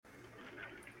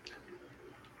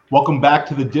Welcome back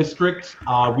to the district.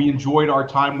 We enjoyed our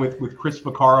time with CHRiS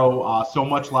VACCARO so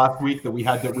much last week that we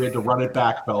had to run it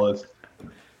back, fellas.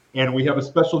 And we have a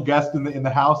special guest in the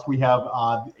house. We have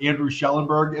Andrew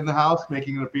Schellenberg in the house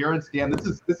making an appearance. Dan,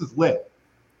 this is lit.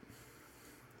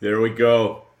 There we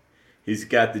go. He's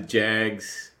got the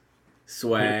Jags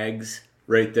swags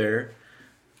right there.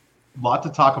 Lot to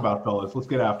talk about, fellas. Let's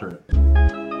get after it.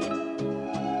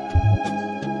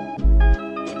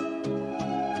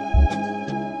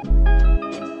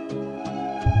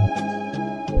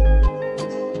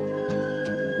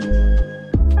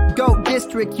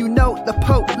 District, you know the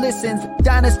Pope listens.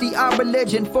 Dynasty, our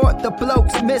religion, for the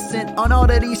blokes missing. On all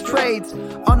of these trades,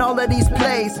 on all of these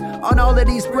plays, on all of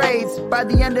these grades. By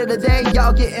the end of the day,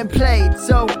 y'all getting played.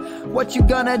 So, what you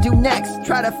gonna do next?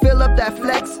 Try to fill up that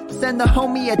flex? Send the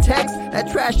homie a text?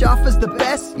 That trash offer's the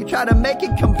best? You try to make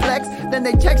it complex, then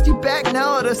they text you back. Now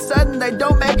all of a sudden they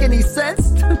don't make any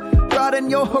sense. Broaden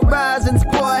your horizons,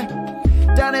 boy.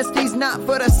 Dynasty's not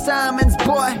for the Simons,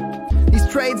 boy. These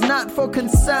trades not for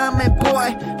consignment,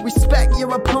 boy. Respect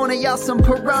your opponent, y'all some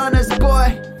piranhas,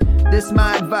 boy. This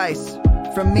my advice,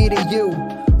 from me to you.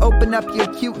 Open up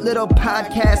your cute little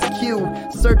podcast queue.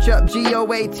 Search up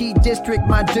GOAT District,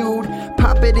 my dude.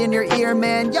 Pop it in your ear,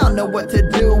 man, y'all know what to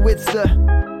do. It's the...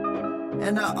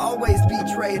 And I always be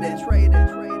traded.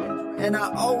 And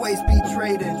I always be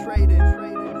traded.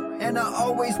 And I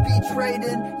always be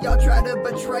trading. Y'all try to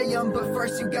betray them, but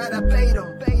first you gotta bait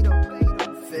them.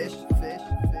 Fish.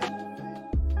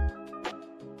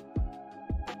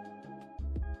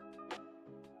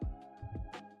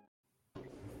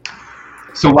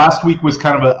 So last week was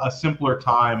kind of a simpler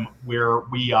time where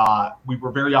we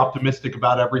were very optimistic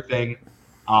about everything.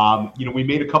 We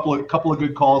made a couple of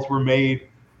good calls were made,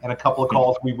 and a couple of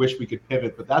calls we wish we could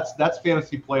pivot. But that's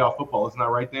fantasy playoff football, isn't that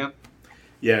right, Dan?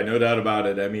 Yeah, no doubt about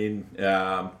it. I mean,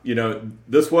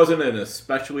 this wasn't an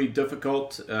especially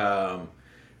difficult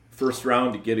first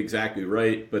round to get exactly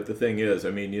right, but the thing is, I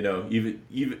mean,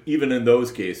 even in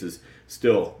those cases,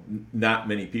 still not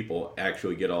many people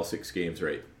actually get all 6 games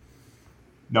right.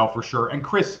 No, for sure. And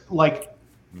Chris,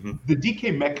 the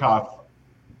DK Metcalf,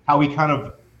 how he kind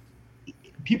of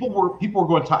people were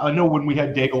going. I know when we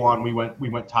had Daigle on, we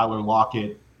went Tyler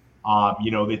Lockett.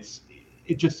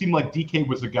 It just seemed like DK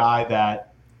was a guy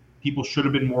that people should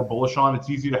have been more bullish on. It's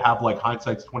easy to have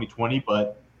hindsight's 20/20,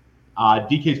 but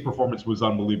DK's performance was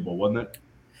unbelievable, wasn't it?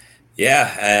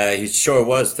 Yeah, he sure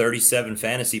was. 37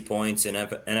 fantasy points in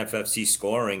NFFC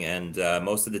scoring, and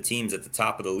most of the teams at the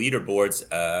top of the leaderboards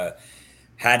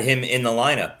had him in the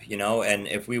lineup, and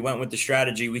if we went with the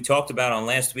strategy we talked about on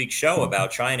last week's show about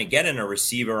trying to get in a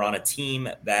receiver on a team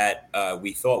that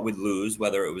we thought would lose,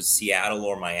 whether it was Seattle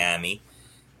or Miami,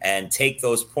 and take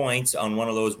those points on one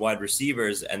of those wide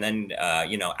receivers and then,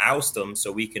 oust them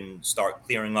so we can start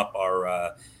clearing up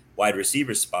our wide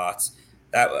receiver spots.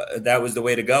 That was the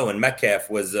way to go. And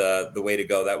Metcalf was the way to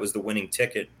go. That was the winning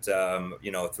ticket,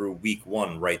 through week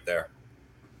 1 right there.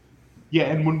 Yeah,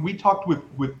 and when we talked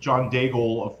with John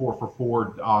Daigle of 4 for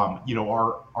Ford,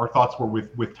 our thoughts were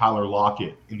with Tyler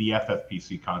Lockett in the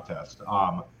FFPC contest.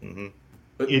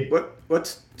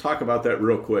 Let's talk about that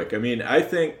real quick. I mean, I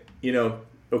think,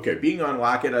 being on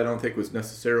Lockett I don't think was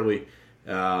necessarily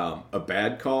a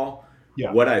bad call.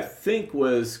 Yeah. What I think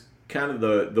was kind of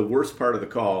the worst part of the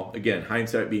call, again,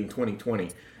 hindsight being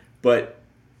 20/20, but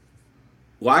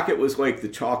Lockett was like the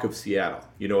chalk of Seattle.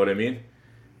 You know what I mean?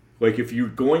 Like, if you're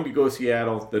going to go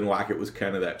Seattle, then Lockett was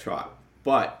kind of that chalk.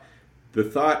 But the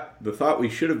thought we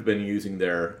should have been using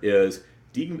there is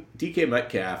DK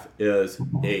Metcalf is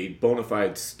a bona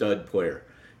fide stud player.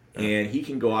 And he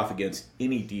can go off against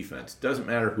any defense. Doesn't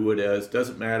matter who it is.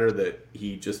 Doesn't matter that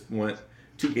he just went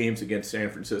 2 games against San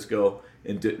Francisco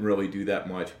and didn't really do that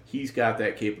much. He's got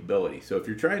that capability. So if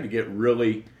you're trying to get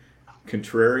really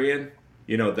contrarian,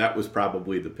 that was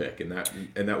probably the pick. And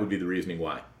that would be the reasoning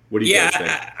why. What do you guys think?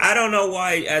 I don't know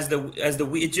why. As the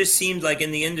week, it just seemed like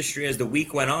in the industry as the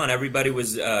week went on, everybody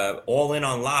was all in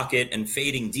on Lockett and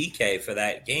fading DK for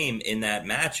that game in that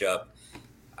matchup.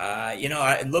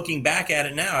 Looking back at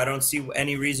it now, I don't see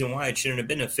any reason why it shouldn't have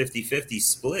been a 50-50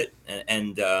 split.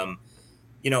 And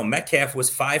Metcalf was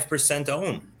 5%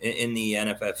 owned in the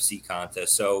NFFC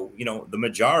contest. So the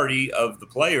majority of the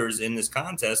players in this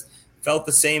contest felt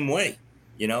the same way.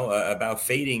 About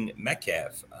fading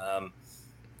Metcalf.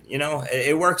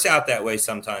 It works out that way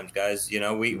sometimes, guys.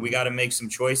 We got to make some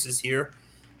choices here.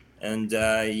 And,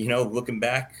 looking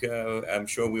back, I'm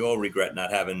sure we all regret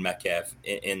not having Metcalf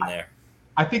in there.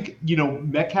 I think,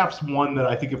 Metcalf's one that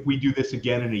I think if we do this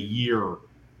again in a year,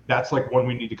 that's one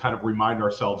we need to kind of remind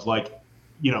ourselves,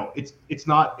 it's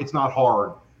not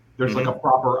hard. there's like a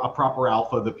proper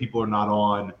alpha that people are not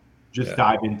on. Just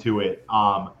dive into it.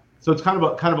 So it's kind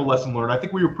of a lesson learned. I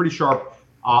think we were pretty sharp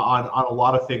on a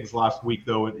lot of things last week,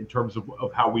 though, in terms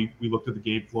of how we looked at the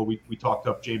game flow. We talked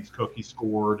up James Cook, he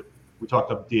scored. We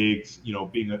talked up Diggs,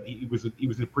 he was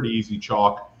a pretty easy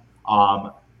chalk.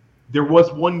 There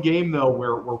was one game though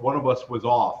where one of us was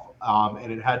off,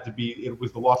 and it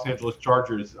was the Los Angeles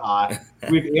Chargers.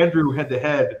 We have Andrew head to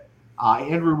head.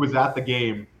 Andrew was at the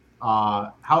game.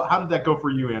 How did that go for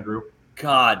you, Andrew?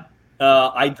 God.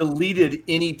 I deleted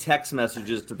any text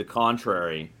messages to the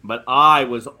contrary, but I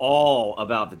was all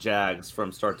about the Jags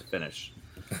from start to finish.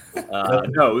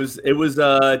 No, it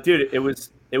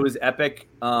was epic.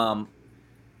 Dan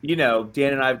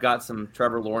and I have got some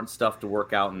Trevor Lawrence stuff to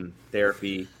work out in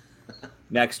therapy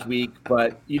next week,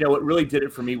 but what really did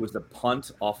it for me was the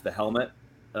punt off the helmet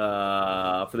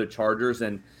for the Chargers.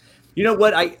 And you know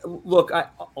what?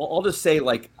 I'll just say,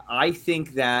 I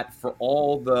think that for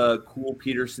all the cool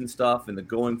Peterson stuff and the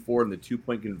going forward and the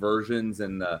 2-point conversions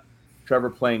and the Trevor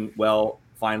playing well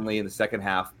finally in the second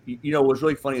half, what was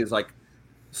really funny is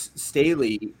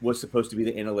Staley was supposed to be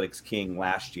the analytics king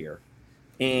last year,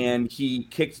 and he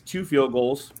kicked 2 field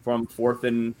goals from 4th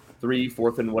and 3,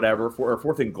 4th and whatever,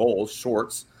 4th and goals,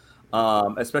 shorts,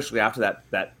 especially after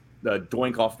that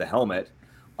doink off the helmet.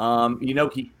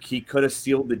 He could have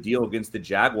sealed the deal against the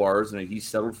Jaguars, and he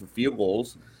settled for field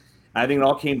goals. I think it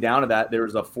all came down to that. There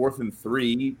was a 4th and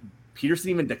 3. Peterson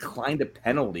even declined a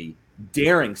penalty,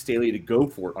 daring Staley to go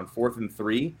for it on 4th and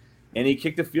 3, and he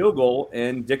kicked a field goal,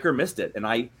 and Dicker missed it. And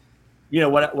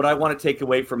what I want to take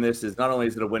away from this is not only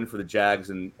is it a win for the Jags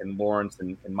and Lawrence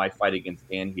and my fight against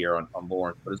Dan here on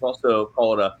Lawrence, but it's also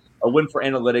call it a win for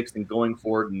analytics and going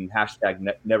forward and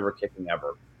hashtag never kicking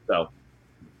ever. So.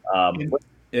 And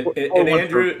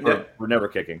Andrew, we're never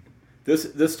kicking.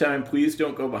 This time, please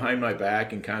don't go behind my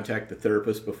back and contact the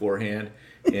therapist beforehand.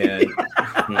 And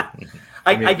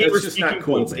I gave her just not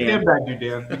cool. Stand back,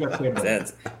 Dan. You got stand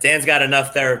back. Dan's got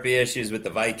enough therapy issues with the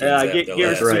Vikings.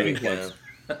 Right.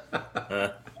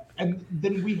 And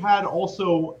then we had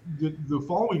also the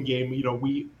following game.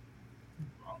 We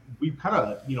kind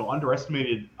of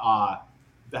underestimated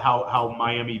how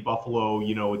Miami Buffalo.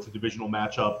 It's a divisional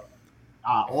matchup.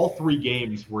 All 3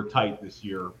 games were tight this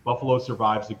year. Buffalo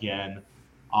survives again.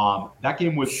 That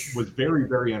game was very,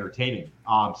 very entertaining.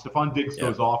 Stephon Diggs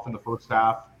goes off in the first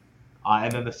half,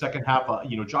 and then the second half,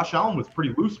 Josh Allen was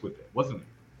pretty loose with it, wasn't he?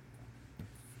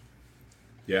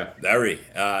 Yeah, very.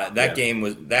 That game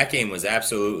was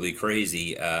absolutely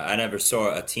crazy. I never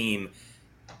saw a team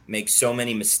make so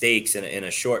many mistakes in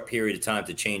a short period of time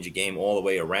to change a game all the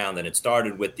way around. And it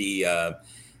started with the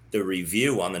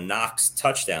review on the Knox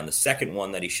touchdown, the second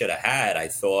one that he should have had, I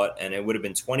thought, and it would have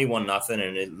been 21-0, and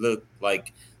it looked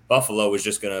like Buffalo was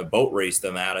just going to boat race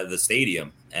them out of the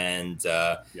stadium. And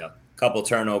a couple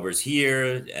turnovers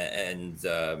here and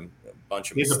a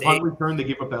bunch of mistakes. The punt return, they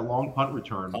gave up that long punt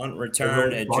return.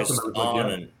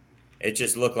 It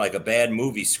just looked like a bad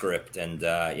movie script. And,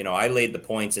 I laid the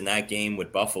points in that game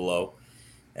with Buffalo.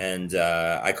 And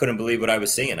I couldn't believe what I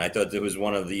was seeing. I thought it was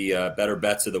one of the better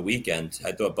bets of the weekend.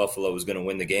 I thought Buffalo was going to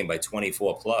win the game by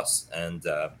 24+. And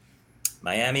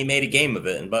Miami made a game of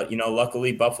it. But,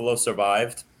 luckily Buffalo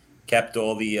survived, kept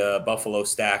all the Buffalo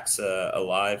stacks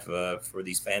alive for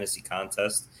these fantasy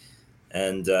contests.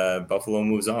 And Buffalo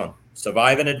moves on.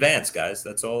 Survive and advance, guys.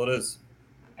 That's all it is.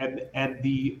 And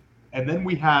then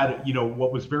we had,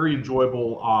 what was very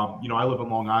enjoyable. I live in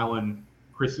Long Island.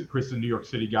 Chris is a New York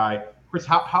City guy. Chris,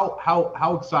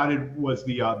 how excited was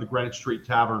the Greenwich Street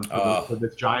Tavern for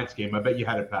this Giants game? I bet you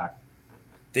had it packed.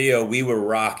 Theo, we were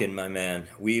rocking, my man.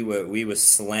 We were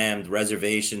slammed.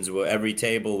 Reservations, every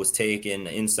table was taken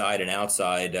inside and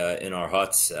outside in our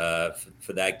huts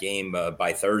for that game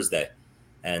by Thursday.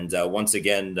 And once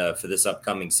again, for this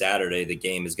upcoming Saturday, the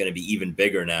game is going to be even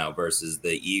bigger now versus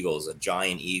the Eagles, a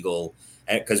giant Eagle.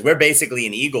 Because we're basically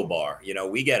an Eagle bar.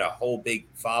 We get a whole big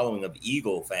following of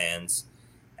Eagle fans.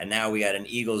 And now we got an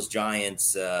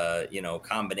Eagles-Giants,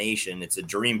 combination. It's a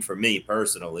dream for me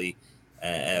personally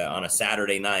on a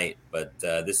Saturday night. But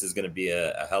this is going to be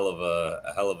a hell of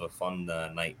a fun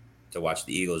night to watch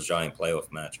the Eagles-Giant playoff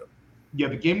matchup. Yeah,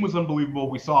 the game was unbelievable.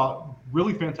 We saw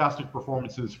really fantastic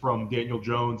performances from Daniel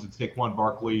Jones and Saquon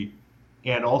Barkley,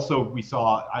 and also we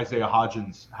saw Isaiah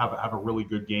Hodgins have a really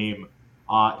good game.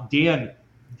 Dan,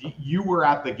 you were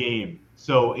at the game.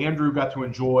 So Andrew got to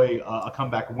enjoy a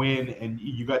comeback win, and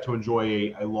you got to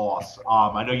enjoy a loss.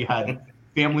 I know you had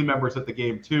family members at the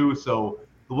game too, so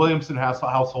the Williamson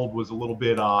household was a little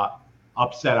bit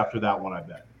upset after that one, I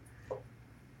bet.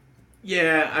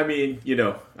 Yeah, I mean,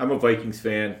 I'm a Vikings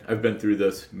fan. I've been through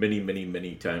this many, many,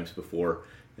 many times before.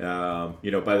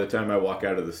 By the time I walk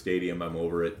out of the stadium, I'm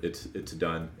over it. It's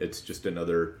done. It's just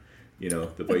another,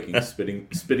 the Vikings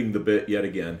spitting the bit yet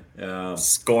again.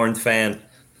 Scorned fan.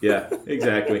 Yeah,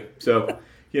 exactly. So,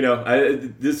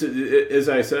 this is, as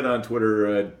I said on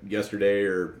Twitter yesterday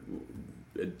or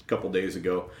a couple days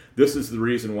ago, this is the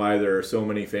reason why there are so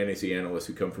many fantasy analysts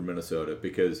who come from Minnesota,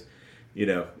 because,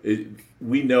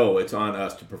 we know it's on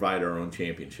us to provide our own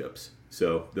championships.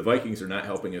 So the Vikings are not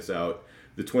helping us out.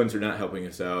 The Twins are not helping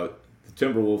us out. The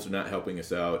Timberwolves are not helping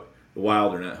us out. The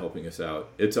Wild are not helping us out.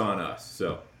 It's on us.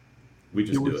 So we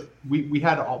just do it. We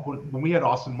had, when we had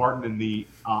Austin Martin in the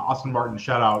Austin Martin,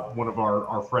 shout out, one of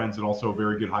our friends and also a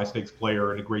very good high stakes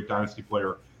player and a great dynasty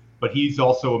player, but he's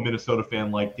also a Minnesota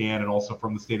fan like Dan and also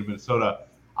from the state of Minnesota.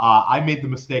 I made the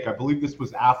mistake. I believe this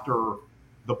was after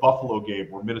the Buffalo game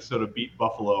where Minnesota beat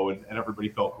Buffalo and everybody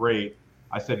felt great.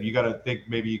 I said, you got to think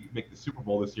maybe you make the Super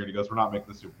Bowl this year. And he goes, we're not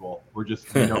making the Super Bowl. We're just,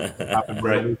 happen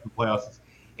right in the playoffs.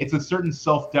 It's a certain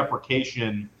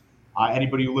self-deprecation.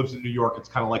 Anybody who lives in New York, it's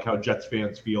kind of like how Jets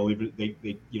fans feel. Even they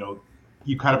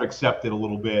you kind of accept it a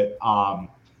little bit.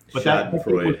 But that was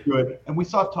good. And we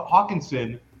saw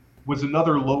Hawkinson was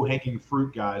another low-hanging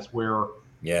fruit, guys, where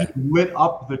he lit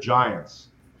up the Giants,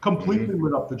 completely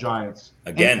lit up the Giants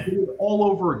again, and did it all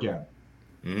over again.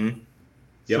 Mm-hmm.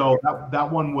 Yep. So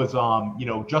that one was,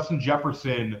 Justin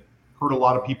Jefferson hurt a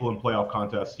lot of people in playoff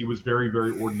contests. He was very,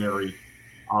 very ordinary.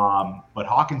 But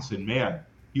Hawkinson, man,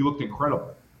 he looked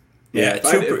incredible. Yeah.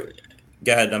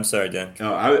 Go ahead. I'm sorry, Dan.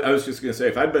 No, I was just going to say,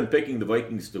 if I'd been picking the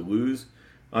Vikings to lose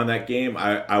on that game,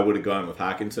 I would have gone with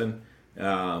Hawkinson,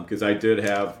 because I did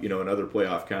have, another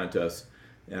playoff contest.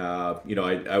 I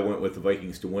went with the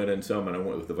Vikings to win in some, and I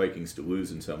went with the Vikings to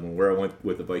lose in some. And where I went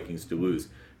with the Vikings to lose,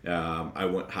 I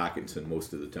went Hawkinson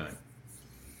most of the time.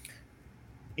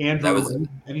 Andrew,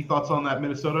 any thoughts on that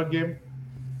Minnesota game?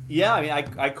 Yeah, I mean,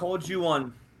 I called you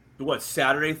on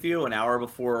Saturday, Theo, an hour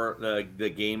before the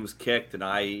game was kicked, and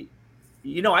I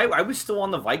was still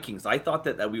on the Vikings. I thought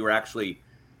that we were actually,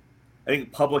 I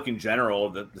think public in general,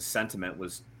 the sentiment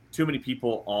was too many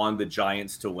people on the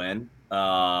Giants to win,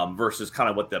 versus kind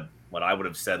of what I would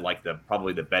have said, like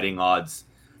probably the betting odds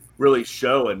really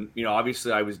show. And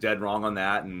obviously I was dead wrong on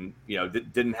that, and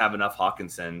didn't have enough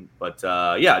Hawkinson. But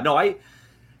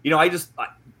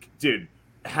dude,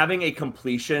 having a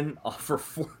completion for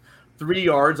 3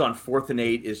 yards on 4th and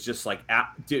 8 is just like,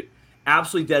 dude,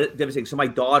 absolutely devastating. So my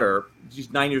daughter,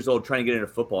 she's 9 years old, trying to get into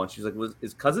football, and she's like,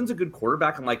 "Is Cousins a good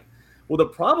quarterback?" I'm like, well, the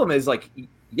problem is, like,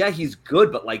 yeah, he's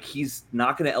good, but like he's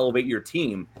not going to elevate your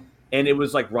team. And it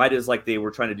was like right as like they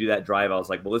were trying to do that drive, I was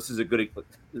like, well, this is a great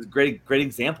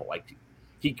example. Like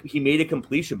he made a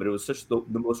completion, but it was such the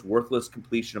most worthless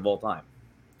completion of all time.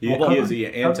 He is the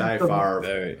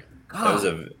anti-Favre.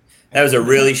 That was a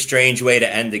really strange way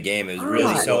to end the game. It was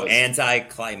really so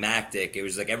anticlimactic. It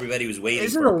was like everybody was waiting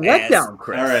for a pass letdown,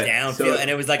 Chris. All right, downfield, and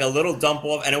it was like a little dump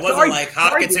off, and it wasn't like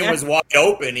Hawkinson was wide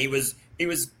open. He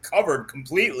was covered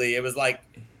completely. It was like,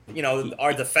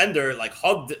 our defender like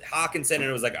hugged Hawkinson, and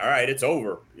it was like, all right, it's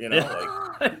over.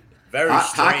 Like very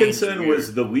strange. Hawkinson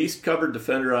was the least covered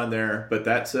defender on there. But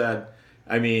that said,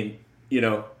 I mean,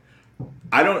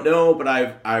 I don't know, but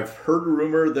I've heard a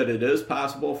rumor that it is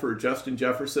possible for Justin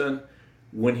Jefferson,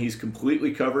 when he's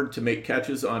completely covered, to make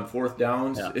catches on 4th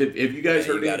downs. Yeah. Have you guys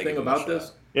heard anything about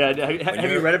this? Yeah, have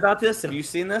you read about this? Have you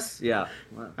seen this? Yeah,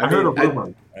 I heard a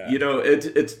rumor.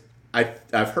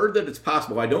 I've heard that it's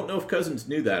possible. I don't know if Cousins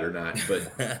knew that or not,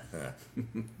 but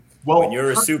well, when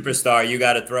you're a superstar, you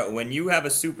got to throw. When you have a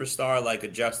superstar like a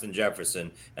Justin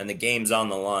Jefferson and the game's on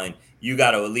the line, you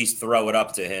got to at least throw it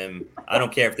up to him. I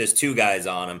don't care if there's 2 guys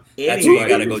on him. That's who you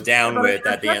got to go down with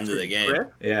at the end of the game.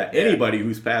 Yeah, anybody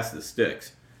who's past the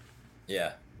sticks.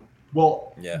 Yeah.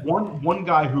 Well, one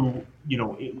guy who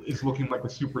is looking like a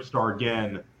superstar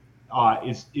again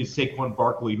is Saquon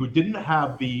Barkley, who didn't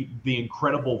have the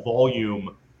incredible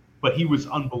volume, but he was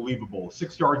unbelievable.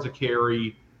 6 yards a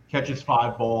carry, catches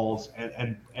 5 balls,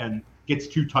 and gets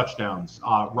 2 touchdowns,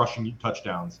 rushing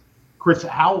touchdowns. Chris,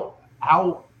 how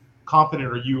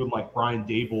confident are you in like Brian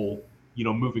Dable,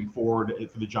 moving forward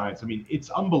for the Giants? I mean, it's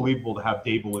unbelievable to have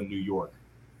Dable in New York.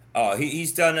 Oh,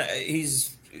 he's turned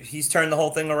the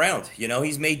whole thing around.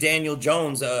 He's made Daniel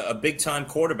Jones a big time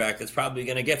quarterback that's probably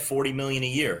going to get $40 million a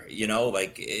year.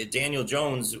 Like Daniel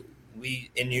Jones, we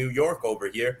in New York over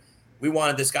here, we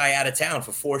wanted this guy out of town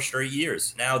for 4 straight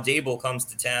years. Now Dable comes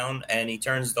to town and he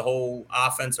turns the whole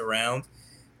offense around.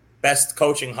 Best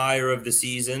coaching hire of the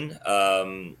season.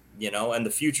 And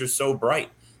the future's so bright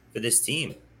for this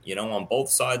team, on both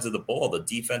sides of the ball. The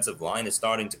defensive line is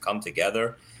starting to come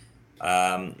together.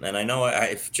 And I know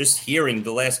just hearing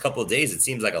the last couple of days, it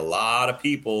seems like a lot of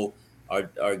people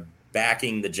are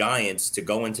backing the Giants to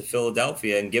go into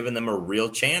Philadelphia and giving them a real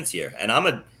chance here. And I'm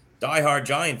a diehard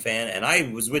Giant fan, and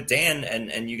I was with Dan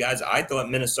and you guys. I thought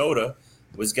Minnesota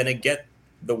was going to get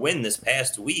the win this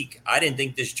past week. I didn't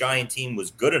think this Giant team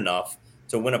was good enough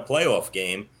to win a playoff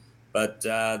game, but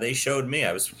they showed me.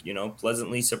 I was,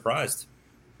 pleasantly surprised.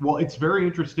 Well, it's very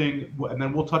interesting, and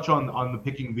then we'll touch on the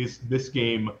picking this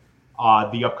game,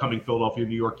 the upcoming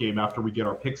Philadelphia-New York game after we get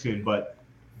our picks in. But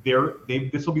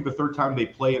this will be the third time they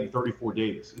play in 34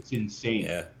 days. It's insane.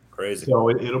 Yeah, crazy.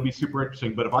 So it'll be super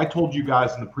interesting. But if I told you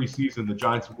guys in the preseason the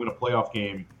Giants would win a playoff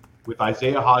game with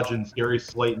Isaiah Hodgins, Darius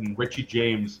Slayton, Richie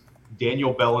James,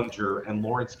 Daniel Bellinger, and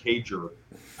Lawrence Cager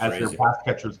as their pass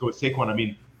catchers go with Saquon, I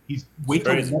mean, wait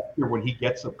till next year when he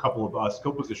gets a couple of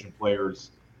skill position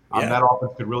players. That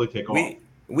offense could really take off.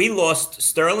 We lost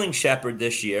Sterling Shepard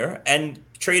this year and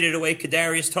traded away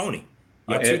Kadarius Toney,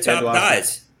 our two top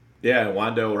guys. Yeah, and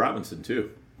Wandale Robinson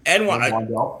too. And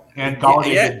Wandale. And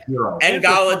Galladay was zero. And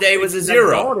Galladay was a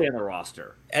zero. Galladay on the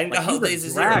roster. And Galladay's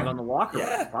a zero. On the locker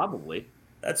room, probably.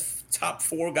 That's top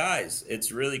 4 guys.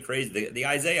 It's really crazy. The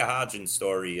Isaiah Hodgins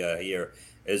story here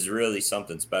is really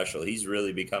something special. He's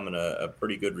really becoming a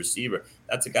pretty good receiver.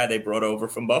 That's a guy they brought over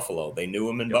from Buffalo. They knew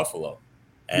him in Buffalo.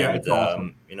 And, it's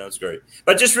awesome. It's great.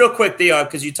 But just real quick, Theo,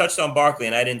 because you touched on Barkley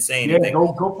and I didn't say anything. Yeah,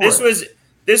 go for it.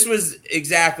 This was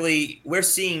exactly – we're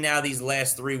seeing now these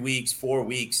last 3 weeks, 4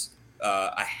 weeks,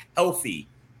 a healthy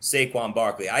Saquon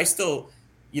Barkley. I still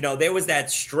 – there was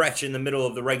that stretch in the middle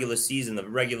of the regular season,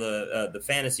 the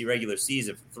fantasy regular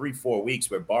season for 3-4 weeks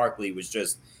where Barkley was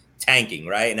just tanking,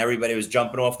 right? And everybody was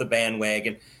jumping off the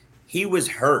bandwagon. He was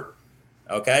hurt,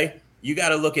 okay? You got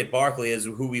to look at Barkley as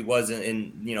who he was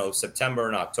in September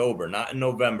and October, not in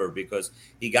November, because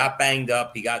he got banged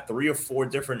up. He got 3 or 4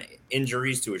 different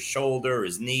injuries to his shoulder,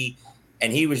 his knee,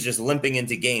 and he was just limping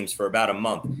into games for about a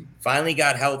month. Finally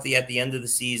got healthy at the end of the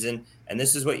season, and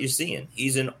this is what you're seeing.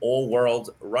 He's an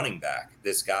all-world running back,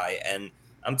 this guy, and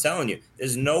I'm telling you,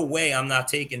 there's no way I'm not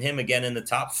taking him again in the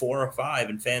top 4 or 5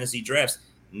 in fantasy drafts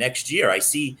next year. I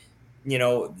see,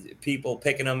 people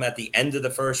picking him at the end of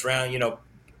the first round,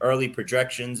 early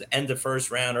projections, end of first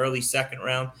round, early second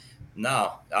round.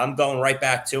 No, I'm going right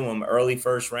back to him early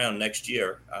first round next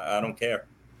year. I don't care.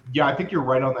 Yeah, I think you're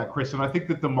right on that, Chris. And I think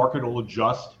that the market will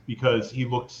adjust because he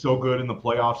looked so good in the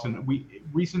playoffs. And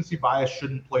recency bias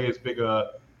shouldn't play as big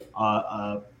a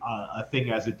thing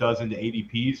as it does into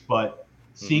ADPs. But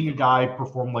seeing a guy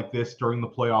perform like this during the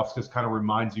playoffs just kind of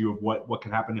reminds you of what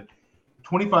can happen.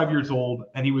 25 years old,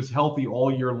 and he was healthy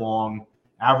all year long.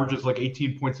 Averages like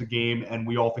 18 points a game, and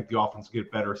we all think the offense will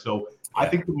get better. So I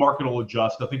think the market will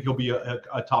adjust. I think he'll be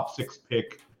a top 6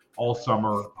 pick all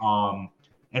summer,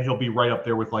 and he'll be right up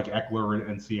there with like Eckler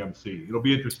and CMC. It'll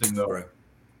be interesting, though. Right.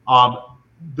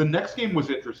 The next game was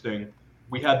interesting.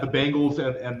 We had the Bengals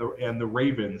and the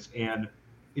Ravens, and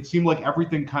it seemed like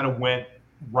everything kind of went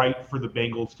right for the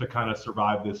Bengals to kind of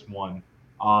survive this one.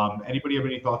 Anybody have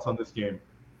any thoughts on this game?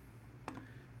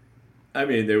 I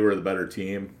mean, they were the better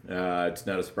team. It's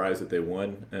not a surprise that they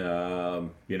won,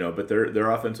 but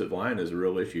their offensive line is a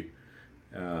real issue.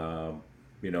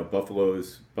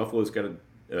 Buffalo's got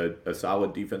a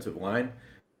solid defensive line.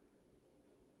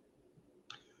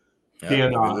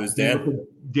 Dan, we lose Dan.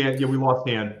 Yeah, we lost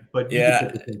Dan. But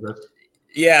I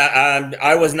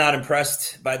was not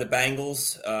impressed by the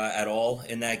Bengals at all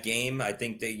in that game. I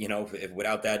think they,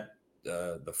 without that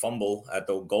the fumble at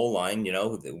the goal line,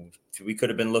 we could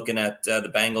have been looking at the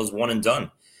Bengals one and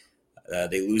done.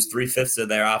 They lose 3/5 of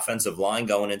their offensive line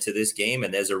going into this game,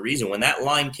 and there's a reason. When that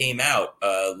line came out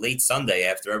late Sunday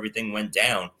after everything went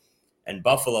down, and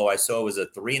Buffalo I saw was a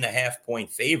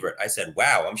 3.5-point favorite, I said,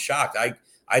 wow, I'm shocked.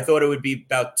 I thought it would be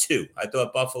about 2. I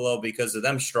thought Buffalo, because of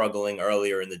them struggling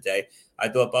earlier in the day, I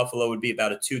thought Buffalo would be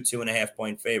about a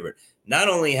 2.5-point favorite. Not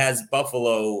only has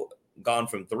Buffalo gone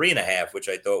from 3.5, which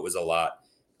I thought was a lot,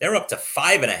 they're up to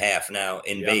 5.5 now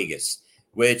in Vegas,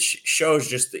 which shows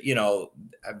just that,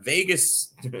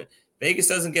 Vegas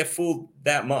doesn't get fooled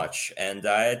that much. And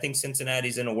I think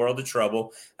Cincinnati's in a world of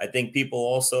trouble. I think people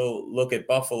also look at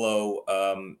Buffalo,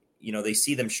 they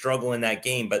see them struggle in that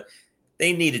game, but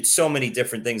they needed so many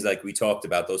different things like we talked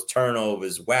about, those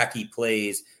turnovers, wacky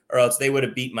plays, or else they would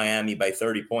have beat Miami by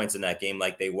 30 points in that game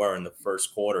like they were in the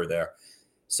first quarter there.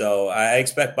 So I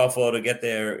expect Buffalo to get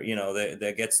their,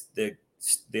 they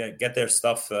get their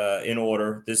stuff in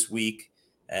order this week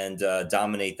and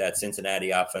dominate that Cincinnati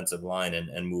offensive line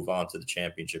and move on to the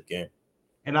championship game.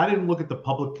 And I didn't look at the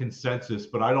public consensus,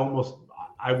 but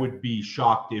I would be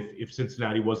shocked if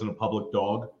Cincinnati wasn't a public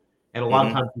dog. And a lot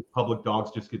of times these public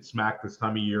dogs just get smacked this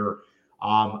time of year.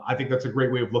 I think that's a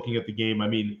great way of looking at the game. I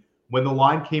mean, when the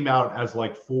line came out as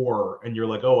like 4 and you're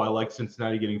like, oh, I like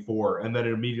Cincinnati getting 4, and then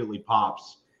it immediately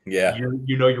pops. Yeah.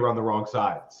 You know you're on the wrong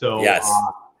side. So yes.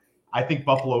 I think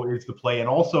Buffalo is the play. And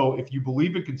also, if you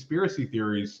believe in conspiracy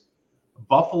theories,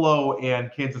 Buffalo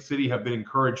and Kansas City have been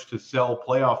encouraged to sell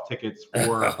playoff tickets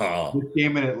for this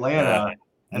game in Atlanta,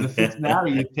 and the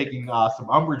Cincinnati is taking some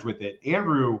umbrage with it.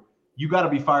 Andrew, you got to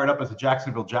be fired up as a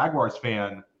Jacksonville Jaguars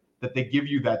fan that they give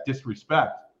you that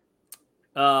disrespect.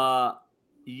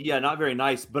 Yeah, not very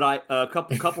nice. But a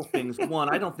couple things. One,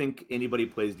 I don't think anybody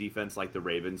plays defense like the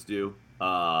Ravens do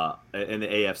in the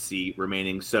AFC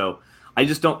remaining. So I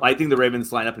just don't. I think the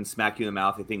Ravens line up and smack you in the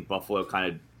mouth. I think Buffalo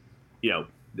kind of,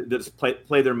 just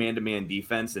play their man-to-man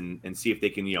defense and see if they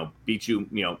can, beat you,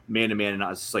 man-to-man and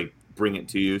not just like bring it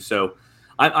to you. So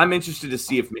I'm interested to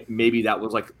see if maybe that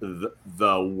was like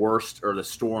the worst or the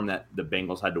storm that the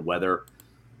Bengals had to weather.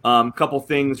 Couple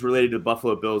things related to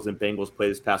Buffalo Bills and Bengals play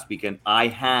this past weekend. I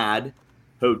had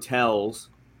hotels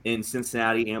in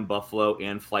Cincinnati and Buffalo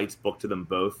and flights booked to them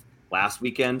both last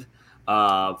weekend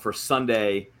for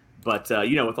Sunday. But,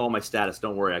 with all my status,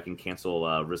 don't worry, I can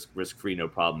cancel risk-free, no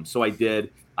problem. So I did.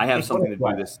 I have something to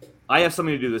do this. I have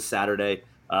something to do this Saturday.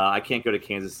 I can't go to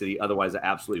Kansas City. Otherwise, I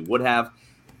absolutely would have.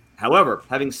 However,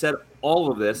 having said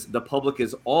all of this, the public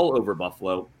is all over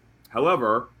Buffalo.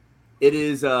 However, it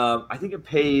is, I think it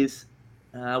pays,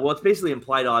 it's basically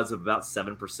implied odds of about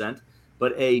 7%,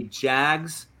 but a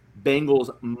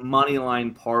Jags-Bengals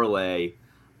moneyline parlay,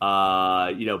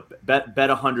 bet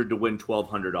 100 to win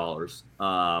 $1,200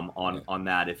 on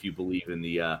that if you believe in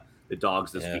the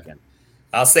dogs this weekend.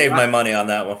 I'll save my money on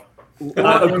that one.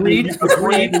 Agreed.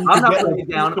 I'm not putting it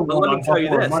down, but let me tell you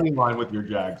this. Money line with your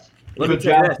Jags. Let me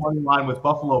tell you this. Money line with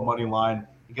Buffalo money line,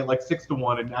 you get like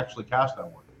 6-1 and actually cash that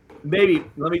one. Maybe.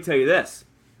 Let me tell you this.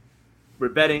 We're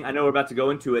betting. I know we're about to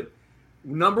go into it.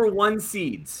 Number 1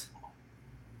 seeds,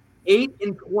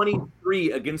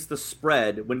 8-23 against the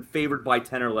spread when favored by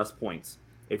 10 or less points.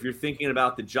 If you're thinking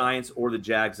about the Giants or the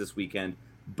Jags this weekend,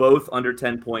 both under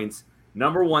 10 points.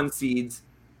 Number 1 seeds,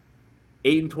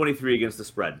 8-23 against the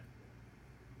spread.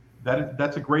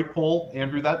 That's a great poll,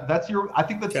 Andrew. That's your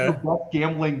your best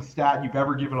gambling stat you've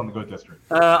ever given on the Goat District.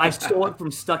 I stole it from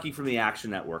Stuckey from the Action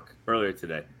Network earlier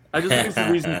today. I just think it's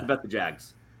the reason to bet the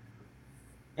Jags.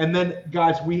 And then,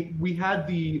 guys, we had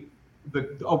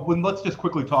let's just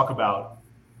quickly talk about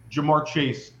Jamar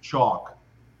Chase chalk.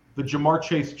 The Jamar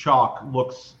Chase chalk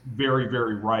looks very,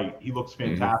 very right. He looks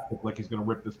fantastic, like he's going to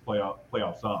rip this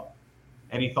playoffs up.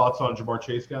 Any thoughts on Jamar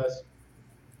Chase, guys?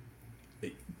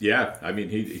 Yeah, I mean,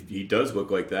 he does look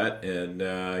like that. And,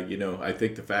 I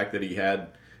think the fact that he had,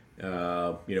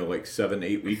 like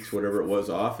 7-8 weeks, whatever it was,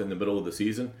 off in the middle of the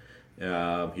season,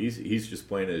 he's just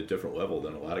playing at a different level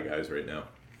than a lot of guys right now.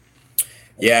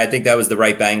 Yeah, I think that was the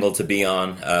right angle to be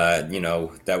on.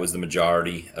 That was the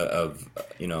majority of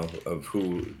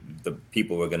who the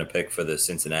people were going to pick for the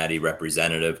Cincinnati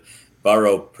representative.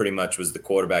 Burrow pretty much was the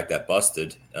quarterback that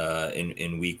busted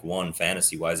in week 1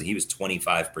 fantasy-wise. He was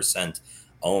 25%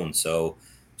 owned. So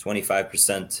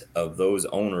 25% of those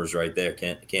owners right there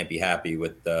can't be happy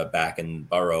with backing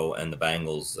Burrow and the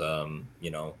Bengals,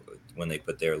 when they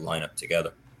put their lineup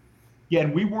together. Yeah,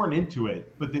 and we weren't into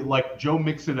it, but Joe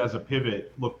Mixon as a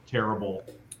pivot looked terrible.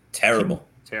 Terrible.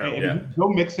 Yeah. Joe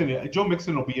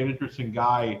Mixon will be an interesting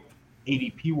guy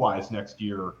ADP-wise next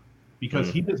year because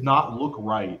he does not look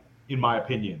right, in my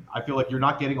opinion. I feel like you're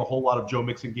not getting a whole lot of Joe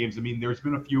Mixon games. I mean, there's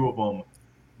been a few of them,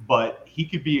 but he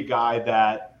could be a guy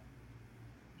that,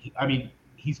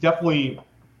 he's definitely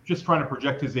just trying to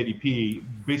project his ADP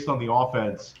based on the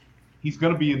offense. He's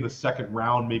going to be in the second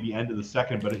round, maybe end of the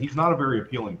second, but he's not a very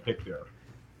appealing pick there.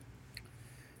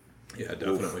 Yeah,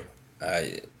 definitely.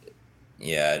 I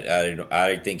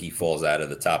think he falls out of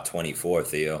the top 24,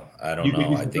 Theo. I don't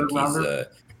know. I think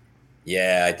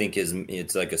I think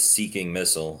it's like a seeking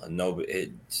missile. No,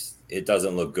 it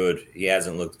doesn't look good. He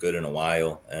hasn't looked good in a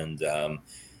while, and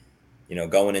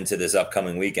going into this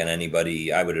upcoming weekend,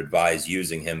 anybody I would advise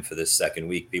using him for this second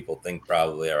week. People think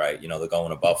probably, all right, they're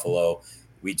going to Buffalo.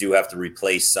 We do have to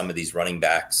replace some of these running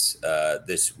backs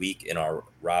this week in our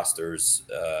rosters.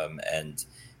 And,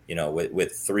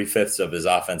 with 3/5 of his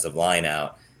offensive line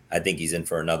out, I think he's in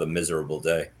for another miserable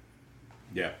day.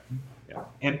 Yeah.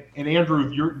 And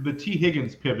Andrew, the T.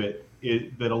 Higgins pivot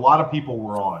that a lot of people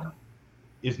were on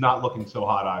is not looking so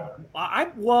hot either.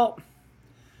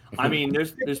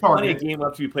 There's plenty of game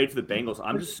left to be played for the Bengals.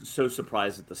 I'm just so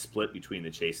surprised at the split between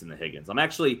the Chase and the Higgins.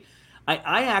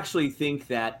 I actually think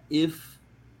that if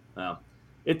the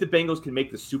Bengals can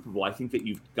make the Super Bowl, I think that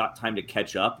you've got time to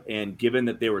catch up. And given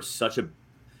that they were such a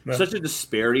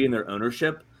disparity in their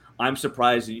ownership, I'm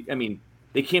surprised.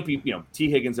 they can't be, T.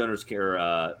 Higgins owners or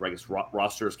I guess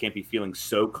rosters can't be feeling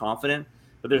so confident.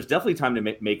 But there's definitely time to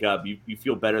make up. You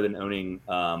feel better than owning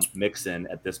Mixon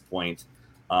at this point.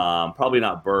 Probably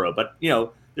not Burrow, but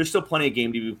there's still plenty of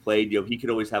game to be played. He could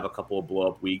always have a couple of blow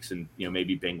up weeks, and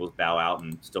maybe Bengals bow out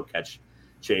and still catch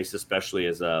Chase, especially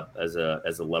as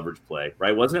a leverage play,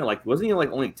 right? Wasn't he like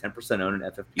only 10% owned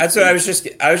in FFPC? That's what I was just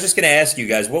going to ask you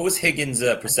guys. What was Higgins'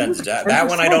 percentage? That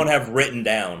one I don't have written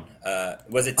down.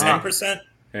 Was it 10%?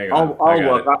 Hang on, I'll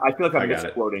look. I feel like I'm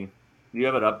misquoting. Do you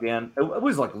have it up, Dan? It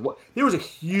was like there was a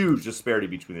huge disparity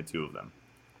between the two of them.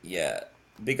 Yeah,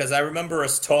 because I remember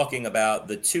us talking about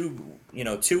the two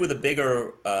of the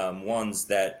bigger ones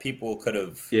that people could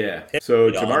have. Yeah. So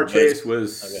Jamar Chase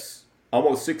was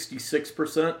almost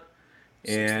 66%,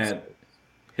 and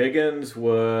Higgins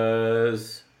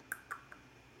was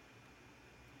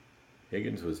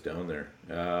down there.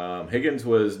 Higgins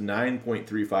was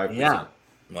 9.35%. Yeah.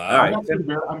 Wow.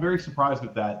 I'm very surprised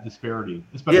at that disparity.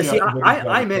 Especially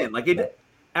I'm in. Like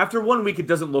after 1 week, it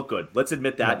doesn't look good. Let's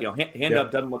admit that. Hand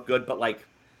up doesn't look good, but like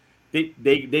they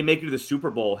make it to the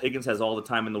Super Bowl. Higgins has all the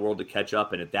time in the world to catch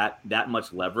up, and at that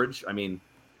much leverage, I mean,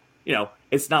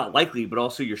 it's not likely, but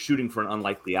also you're shooting for an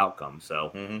unlikely outcome.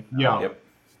 So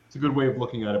it's a good way of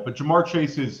looking at it. But Jamar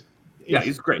Chase is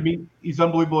he's great. I mean, he's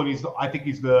unbelievable, and I think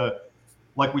he's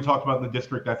like we talked about in the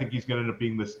district. I think he's going to end up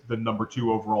being the number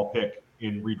 2 overall pick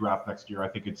in redraft next year. I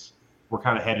think we're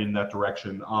kind of headed in that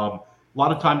direction. A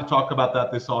lot of time to talk about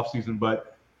that this offseason,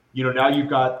 but now you've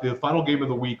got the final game of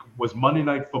the week was Monday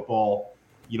Night Football,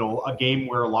 a game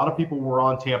where a lot of people were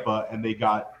on Tampa and they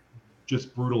got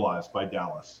just brutalized by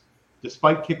Dallas.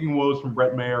 Despite kicking woes from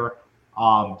Brett Maher,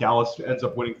 Dallas ends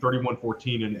up winning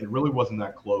 31-14, and it really wasn't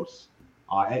that close.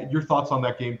 Your thoughts on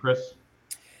that game, Chris?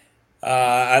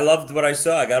 I loved what I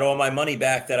saw. I got all my money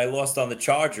back that I lost on the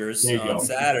Chargers on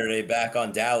Saturday back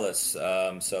on Dallas.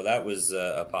 So that was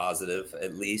a positive,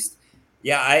 at least.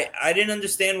 Yeah, I didn't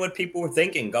understand what people were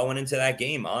thinking going into that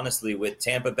game, honestly, with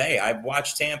Tampa Bay. I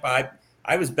watched Tampa.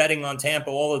 I was betting on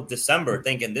Tampa all of December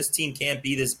thinking this team can't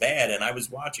be this bad. And I was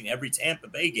watching every Tampa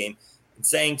Bay game and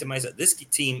saying to myself, this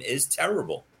team is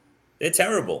terrible. They're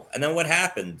terrible. And then what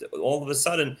happened? All of a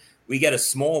sudden, we get a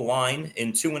small line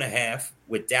in 2.5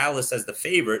 with Dallas as the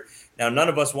favorite. Now, none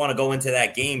of us want to go into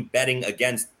that game betting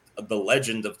against the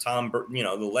legend of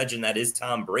the legend that is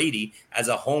Tom Brady as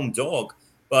a home dog.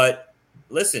 But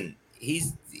listen, he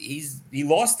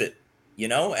lost it,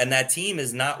 and that team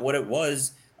is not what it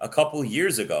was a couple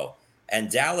years ago. And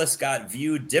Dallas got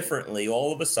viewed differently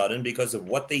all of a sudden because of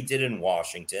what they did in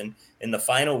Washington in the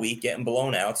final week, getting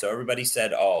blown out. So everybody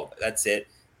said, oh, that's it.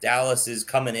 Dallas is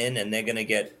coming in and they're going to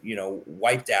get,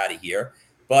 wiped out of here.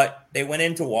 But they went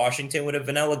into Washington with a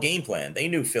vanilla game plan. They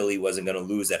knew Philly wasn't going to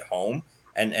lose at home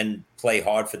and play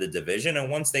hard for the division.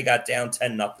 And once they got down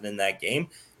 10-0 in that game,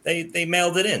 they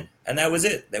mailed it in. And that was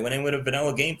it. They went in with a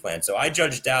vanilla game plan. So I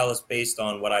judged Dallas based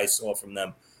on what I saw from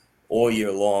them all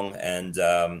year long. And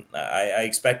I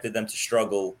expected them to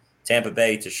struggle, Tampa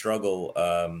Bay to struggle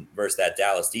versus that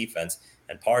Dallas defense.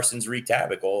 And Parsons wreaked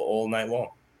havoc all night long.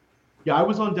 Yeah, I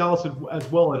was on Dallas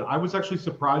as well, and I was actually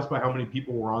surprised by how many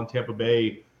people were on Tampa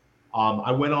Bay.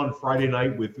 I went on Friday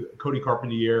night with Cody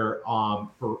Carpentier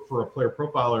for a player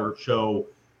profiler show,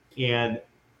 and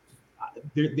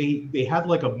they had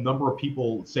like a number of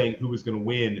people saying who was going to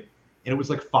win, and it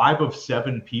was like 5 of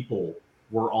 7 people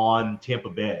were on Tampa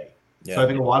Bay. Yeah. So I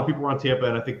think a lot of people were on Tampa,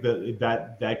 and I think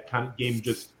that kind of game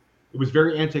it was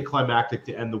very anticlimactic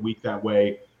to end the week that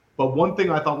way. But one thing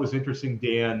I thought was interesting,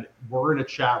 Dan, we're in a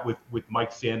chat with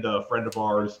Mike Sanda, a friend of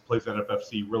ours, plays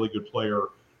NFFC, really good player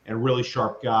and really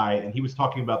sharp guy. And he was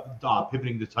talking about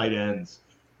pivoting to tight ends.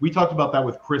 We talked about that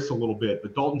with Chris a little bit,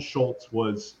 but Dalton Schultz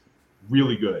was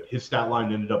really good. His stat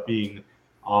line ended up being,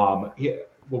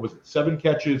 7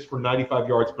 catches for 95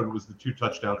 yards, but it was the 2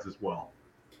 touchdowns as well.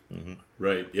 Mm-hmm.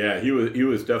 Right. Yeah, he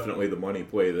was definitely the money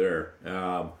play there.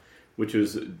 Which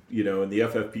is, in the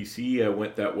FFPC, I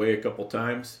went that way a couple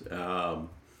times.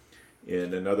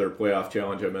 In another playoff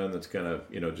challenge I'm in that's kind of,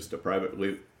 just a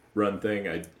privately run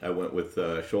thing, I went with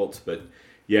Schultz. But,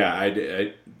 yeah,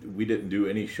 we didn't do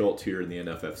any Schultz here in the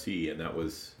NFFC, and that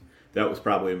was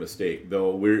probably a mistake.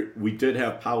 Though we did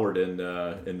have Pollard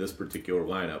in this particular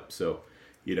lineup. So,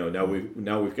 now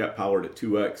we've got Pollard at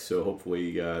 2x, so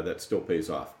hopefully that still pays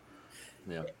off.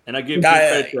 Yeah, and I give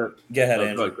credit to. Go ahead,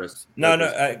 Andrew. Go ahead, Chris. No, go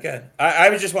ahead. I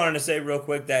was just wanting to say real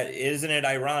quick that isn't it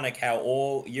ironic how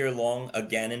all year long,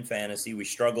 again in fantasy, we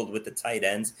struggled with the tight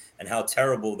ends and how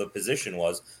terrible the position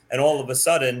was, and all of a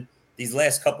sudden, these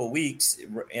last couple of weeks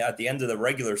at the end of the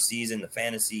regular season, the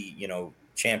fantasy,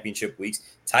 championship weeks.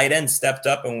 Tight end stepped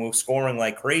up and we're scoring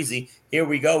like crazy. Here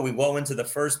we go. We go into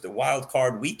the wild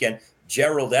card weekend.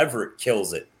 Gerald Everett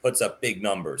kills it, puts up big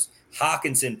numbers.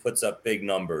 Hawkinson puts up big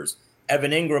numbers.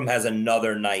 Evan Ingram has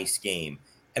another nice game.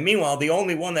 And meanwhile, the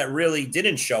only one that really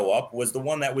didn't show up was the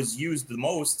one that was used the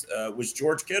most, was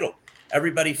George Kittle.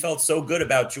 Everybody felt so good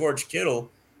about George Kittle,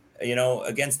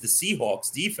 against the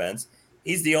Seahawks defense.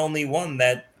 He's the only one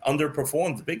that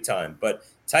underperformed big time. But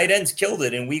tight ends killed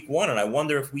it in week 1, and I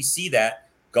wonder if we see that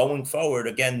going forward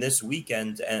again this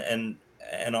weekend and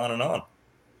on and on.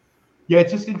 Yeah,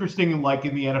 it's just interesting, like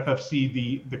in the NFFC,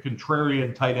 the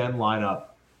contrarian tight end lineup.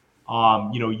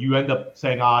 You end up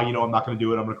saying, I'm not going to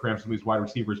do it. I'm going to cram some of these wide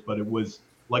receivers. But it was,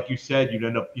 like you said, you'd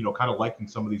end up, kind of liking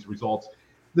some of these results.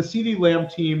 The CeeDee Lamb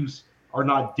teams are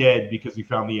not dead because he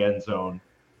found the end zone,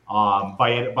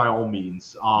 by all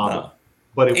means. No.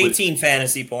 But it 18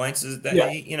 fantasy points is that,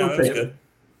 it was good.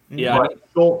 Yeah, but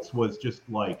Schultz was just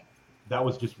like, that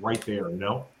was just right there,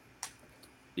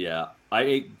 Yeah.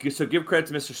 So give credit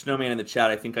to Mr. Snowman in the chat.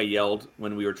 I think I yelled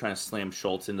when we were trying to slam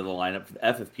Schultz into the lineup for the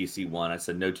FFPC one. I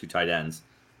said no 2 tight ends.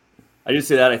 I did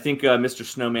say that. I think Mr.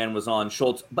 Snowman was on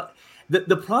Schultz. But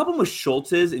the problem with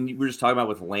Schultz is, and we were just talking about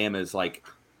with Lamb, is like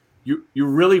you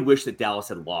really wish that Dallas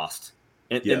had lost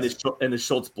in the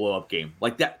Schultz blow-up game.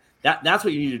 Like that's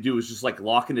what you need to do, is just like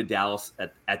lock into Dallas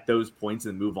at those points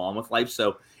and move on with life.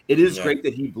 So it is great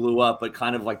that he blew up, but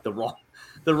kind of like the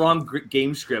wrong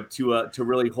game script to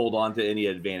really hold on to any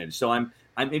advantage. So I'm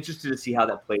interested to see how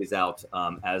that plays out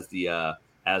as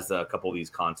a couple of these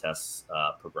contests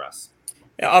progress.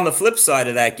 Yeah, on the flip side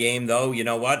of that game, though, you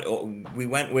know what? We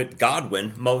went with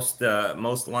Godwin. Most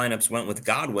lineups went with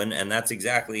Godwin, and that's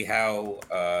exactly how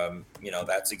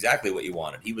that's exactly what you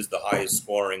wanted. He was the highest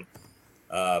scoring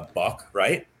buck,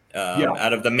 right?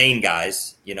 Out of the main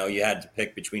guys, you had to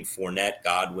pick between Fournette,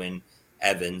 Godwin,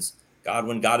 Evans.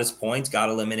 Godwin got his points, got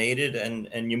eliminated,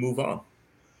 and you move on.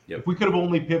 Yep. If we could have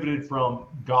only pivoted from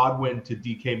Godwin to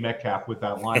DK Metcalf with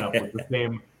that lineup, with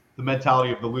the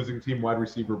mentality of the losing team wide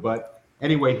receiver. But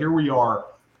anyway, here we are.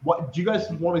 What do you guys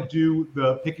want to do?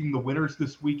 The picking the winners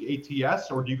this week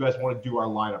ATS, or do you guys want to do our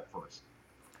lineup first?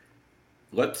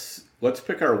 Let's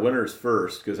pick our winners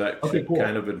first, because that should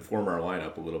kind of inform our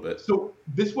lineup a little bit. So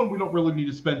this one we don't really need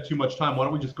to spend too much time. Why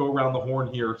don't we just go around the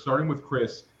horn here, starting with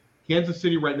Chris. Kansas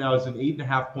City right now is an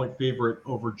 8.5-point favorite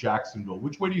over Jacksonville.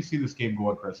 Which way do you see this game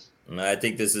going, Chris? I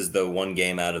think this is the one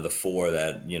game out of the 4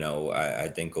 that, I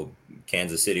think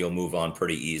Kansas City will move on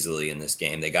pretty easily in this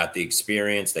game. They got the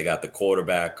experience. They got the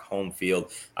quarterback, home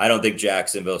field. I don't think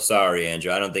Jacksonville – sorry,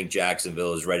 Andrew. I don't think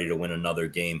Jacksonville is ready to win another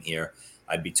game here.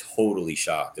 I'd be totally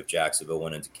shocked if Jacksonville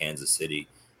went into Kansas City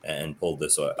and pulled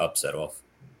this upset off.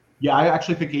 Yeah, I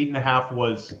actually think 8.5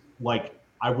 was like –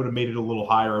 I would have made it a little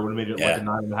higher. I would have made it like a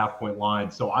 9.5-point line.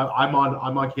 So I'm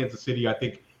on Kansas City. I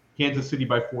think Kansas City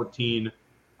by 14.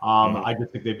 I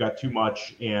just think they've got too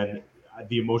much, and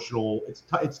the emotional.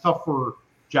 It's tough for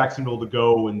Jacksonville to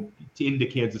go into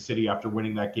Kansas City after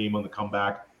winning that game on the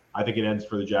comeback. I think it ends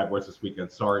for the Jaguars this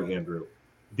weekend. Sorry, Andrew.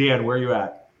 Dan, where are you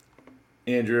at?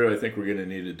 Andrew, I think we're going to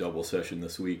need a double session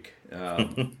this week.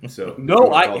 So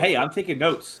I'm taking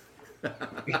notes.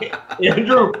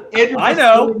 Andrew, I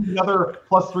know another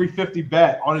plus 350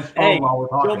 bet on his phone while we're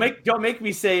talking. Don't make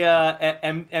me say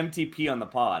MTP on the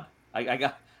pod.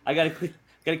 I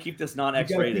gotta keep this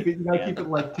non-X rated. You gotta keep it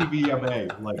like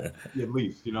TVMA, like at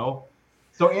least,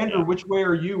 So Andrew, which way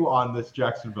are you on this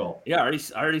Jacksonville? Yeah, I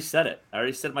already said it. I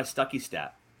already said my Stucky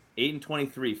stat.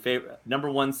 8-23, favorite,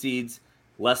 number 1 seeds,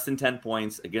 less than 10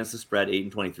 points against the spread.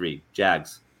 8-23,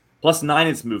 Jags +9.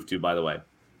 It's moved to, by the way.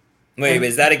 Wait,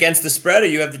 is that against the spread, or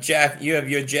you have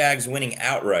your Jags winning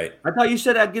outright? I thought you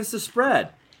said against the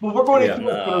spread. Well, we're going into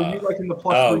it. Are you like in the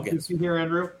plus 350 here,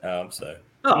 Andrew? Oh, I'm sorry.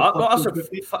 No, also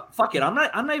fuck it. I'm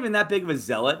not even that big of a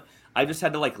zealot. I just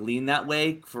had to lean that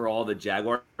way for all the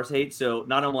Jaguars hate. So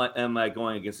not only am I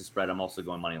going against the spread, I'm also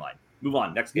going money line. Move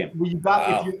on. Next game. Well,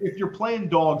 if you're playing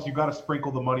dogs, you got to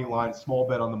sprinkle the money line. Small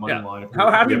bet on the money line.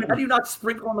 How do you not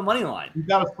sprinkle on the money line? You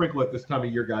got to sprinkle it this time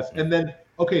of year, guys. And then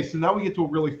so now we get to a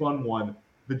really fun one.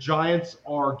 The Giants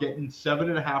are getting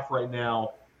 7.5 right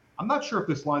now. I'm not sure if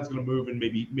this line's going to move and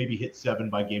maybe hit 7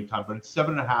 by game time, but it's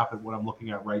 7.5 at what I'm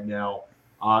looking at right now.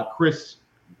 Chris,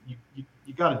 you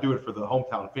got to do it for the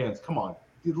hometown fans. Come on,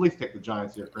 at least take the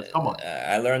Giants here, Chris. Come on.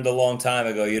 I learned a long time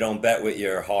ago you don't bet with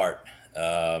your heart.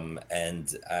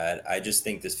 And I just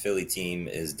think this Philly team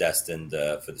is destined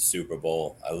for the Super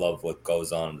Bowl. I love what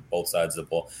goes on both sides of the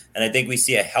ball. And I think we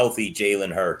see a healthy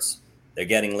Jalen Hurts. They're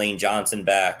getting Lane Johnson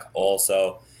back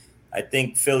also. I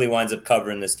think Philly winds up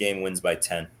covering this game, wins by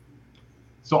 10.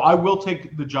 So I will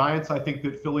take the Giants. I think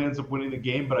that Philly ends up winning the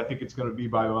game, but I think it's going to be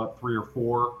by about 3 or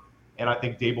 4. And I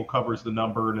think Dable covers the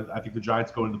number, and I think the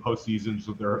Giants go into the postseason,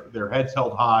 so their heads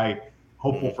held high,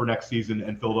 hopeful for next season,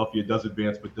 and Philadelphia does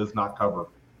advance but does not cover.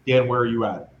 Dan, where are you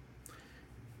at?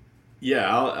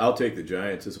 Yeah, I'll take the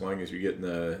Giants as long as you're getting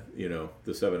the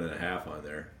 7.5 on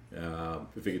there.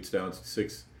 If it gets down to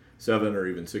 6, 7, or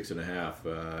even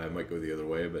 6.5, I might go the other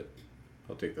way, but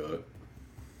I'll take the hook.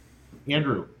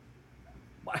 Andrew.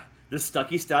 The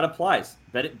Stuckey stat applies.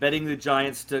 Betting the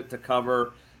Giants to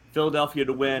cover, Philadelphia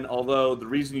to win, although the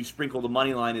reason you sprinkle the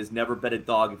money line is never bet a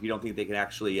dog if you don't think they can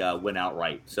actually win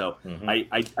outright. So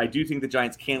I do think the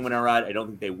Giants can win outright. I don't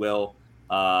think they will.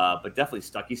 But definitely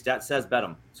Stuckey stat says bet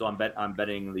them. So I'm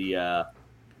betting the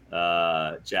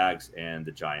Jags and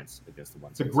the Giants against the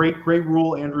ones. It's a great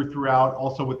rule Andrew threw out.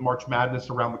 Also with March Madness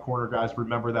around the corner, guys,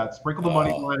 remember that. Sprinkle the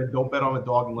money line and don't bet on a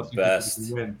dog unless you think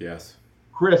you can win. Yes.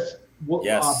 Chris,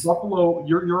 yes. Buffalo,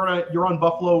 you're on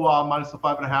Buffalo minus the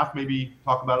 5.5. Maybe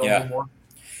talk about it a little more.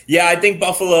 Yeah, I think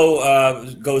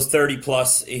Buffalo goes 30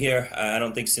 plus here. I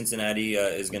don't think Cincinnati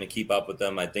is going to keep up with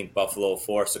them. I think Buffalo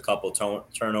force a couple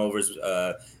turnovers,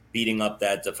 beating up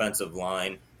that defensive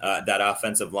line, that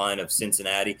offensive line of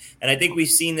Cincinnati. And I think we've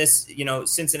seen this,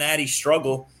 Cincinnati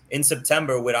struggle in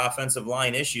September with offensive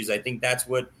line issues. I think that's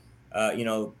what,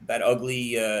 that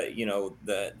ugly,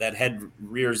 that head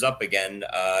rears up again,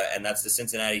 and that's the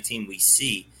Cincinnati team we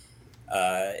see.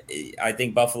 I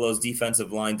think Buffalo's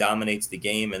defensive line dominates the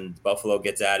game, and Buffalo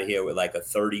gets out of here with like a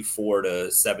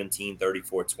 34-17,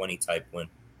 34-20 type win.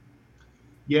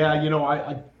 Yeah,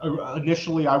 I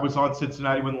initially I was on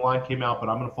Cincinnati when the line came out, but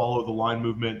I'm going to follow the line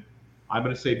movement. I'm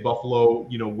going to say Buffalo,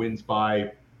 wins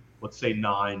by, let's say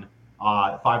 9,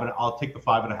 5. I'll take the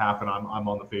 5.5, and I'm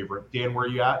on the favorite. Dan, where are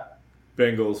you at?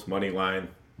 Bengals money line.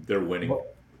 They're winning.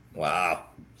 Wow.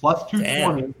 Plus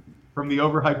 220 from the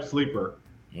overhyped sleeper.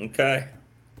 Okay.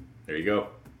 There you go.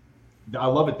 I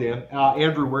love it, Dan.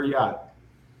 Andrew, where are you at?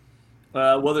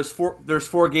 Well, there's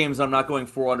 4 games. I'm not going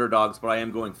 4 underdogs, but I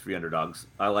am going 3 underdogs.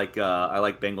 I like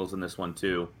Bengals in this one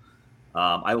too.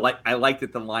 I like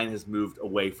that the line has moved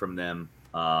away from them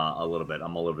a little bit.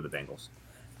 I'm all over the Bengals.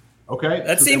 Okay.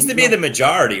 That seems to be the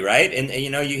majority, right? And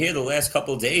you hear the last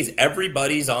couple of days,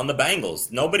 everybody's on the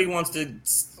Bengals. Nobody wants to,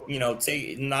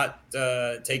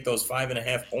 take those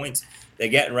 5.5 points they're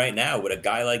getting right now with a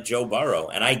guy like Joe Burrow.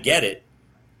 And I get it.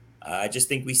 I just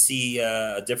think we see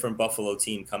a different Buffalo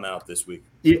team come out this week.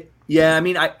 Yeah. I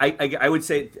mean, I would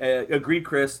say, agreed,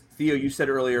 Chris. Theo, you said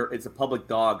earlier, it's a public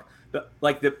dog. The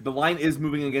line is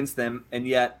moving against them, and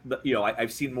yet,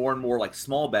 I've seen more and more like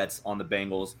small bets on the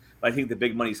Bengals. But I think the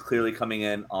big money is clearly coming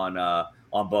in on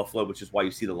Buffalo, which is why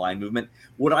you see the line movement.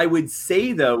 What I would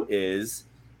say, though, is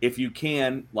if you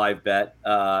can live bet,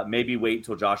 maybe wait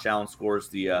till Josh Allen scores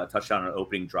the touchdown on an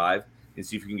opening drive and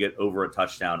see if you can get over a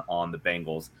touchdown on the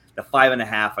Bengals. The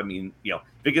 5.5, I mean, if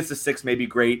it gets to 6, maybe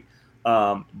great.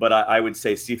 But I would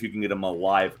say see if you can get them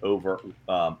alive over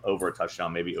a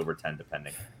touchdown, maybe over 10,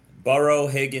 depending. Burrow,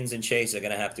 Higgins, and Chase are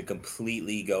going to have to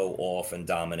completely go off and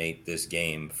dominate this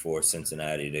game for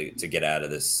Cincinnati to get out of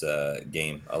this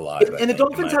game alive. And the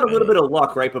Dolphins had a little bit of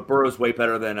luck, right? But Burrow's way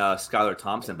better than Skylar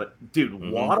Thompson. But, dude,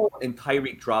 Waddle and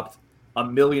Tyreek dropped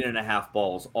 1.5 million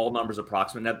balls, all numbers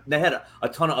approximate. Now, they had a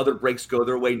ton of other breaks go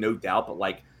their way, no doubt. But,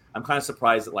 I'm kind of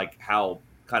surprised at, how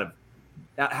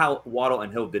Waddle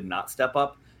and Hill did not step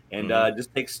up. And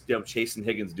just takes Chase and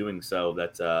Higgins doing so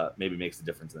that maybe makes the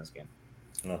difference in this game.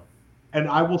 And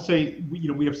I will say,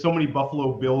 we have so many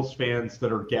Buffalo Bills fans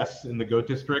that are guests in the GOAT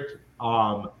District.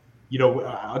 I'm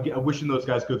wishing those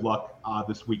guys good luck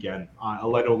this weekend. I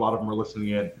know a lot of them are listening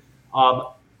in.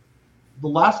 The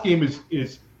last game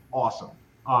is awesome.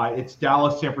 It's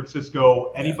Dallas, San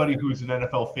Francisco. Anybody who's an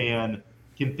NFL fan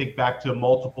can think back to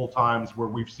multiple times where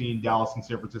we've seen Dallas and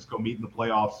San Francisco meet in the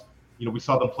playoffs. We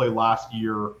saw them play last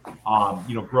year.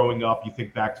 Growing up, you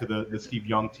think back to the Steve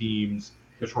Young teams,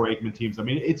 the Troy Aikman teams. I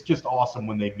mean, it's just awesome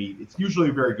when they meet. It's usually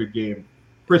a very good game.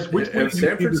 Chris, which way have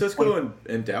San Francisco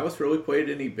and Dallas really played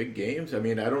any big games? I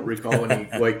mean, I don't recall any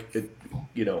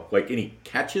any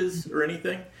catches or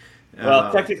anything.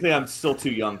 Well, technically, I'm still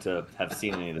too young to have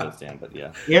seen any of those, Dan. But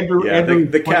yeah, Andrew,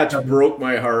 the catch broke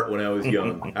my heart when I was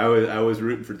young. I was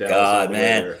rooting for Dallas. God,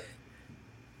 man.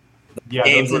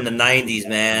 Games in the 90s,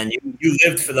 man. You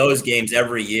lived for those games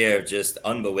every year, just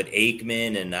with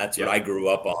Aikman, and that's what I grew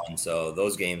up on. So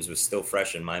those games were still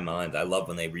fresh in my mind. I love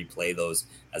when they replay those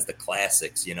as the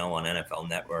classics, on NFL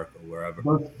Network or wherever.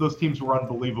 Those teams were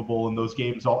unbelievable, and those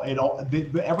games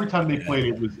every time they played,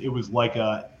 it was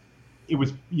the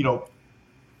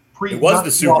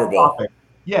Super Bowl. Topic.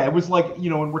 Yeah, it was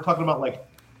when we're talking about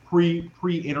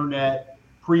pre-internet.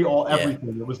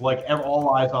 everything. It was like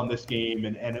all eyes on this game,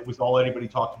 and it was all anybody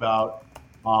talked about.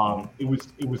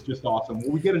 It was just awesome.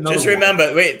 Will we get another?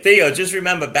 Theo, just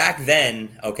remember back then,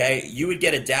 okay, you would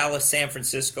get a Dallas San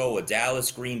Francisco, a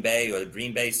Dallas Green Bay, or the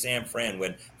Green Bay San Fran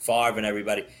with Favre and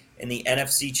everybody in the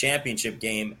NFC Championship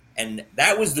game, and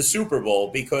that was the Super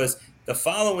Bowl, because the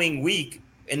following week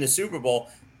in the Super Bowl,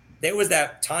 there was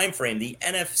that time frame. The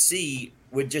NFC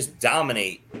would just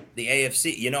dominate the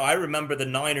AFC. You know, I remember the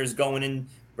Niners going in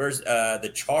versus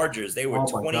the Chargers. They were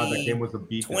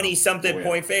 20-something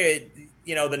point favorite.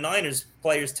 You know, the Niners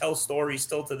players tell stories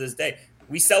still to this day.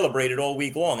 We celebrated all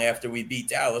week long after we beat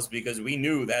Dallas because we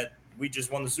knew that we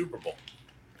just won the Super Bowl.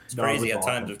 It's crazy how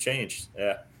times have changed.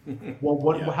 Yeah.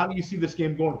 Well, how do you see this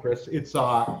game going, Chris? It's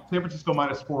San Francisco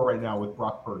 -4 right now with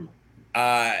Brock Purdy.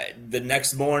 The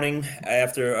next morning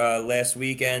after last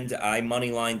weekend, I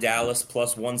moneyline Dallas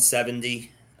plus 170.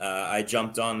 I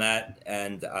jumped on that,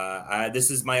 and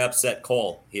this is my upset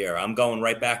call here. I'm going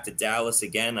right back to Dallas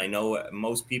again. I know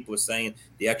most people are saying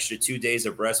the extra 2 days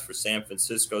of rest for San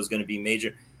Francisco is going to be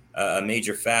a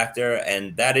major factor,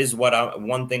 and that is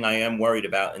one thing I am worried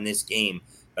about in this game.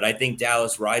 But I think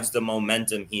Dallas rides the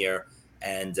momentum here.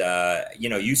 And,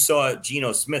 you saw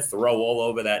Geno Smith throw all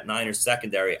over that Niners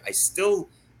secondary. I'm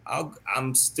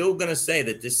still going to say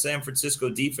that this San Francisco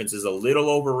defense is a little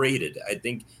overrated. I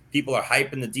think people are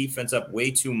hyping the defense up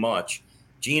way too much.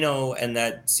 Geno and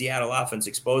that Seattle offense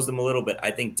exposed them a little bit.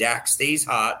 I think Dak stays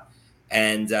hot,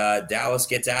 and Dallas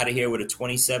gets out of here with a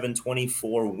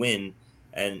 27-24 win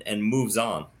and moves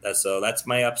on. That's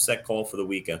my upset call for the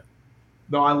weekend.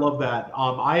 No, I love that.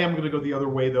 I am going to go the other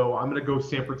way, though. I'm going to go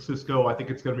San Francisco. I think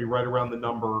it's going to be right around the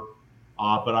number,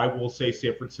 but I will say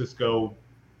San Francisco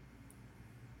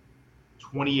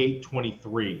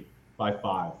 28-23 by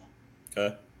 5.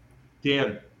 Okay.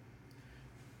 Dan?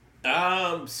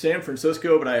 San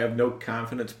Francisco, but I have no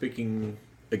confidence picking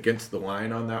against the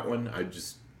line on that one. I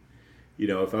just,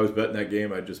 if I was betting that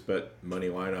game, I'd just bet money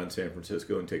line on San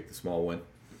Francisco and take the small win.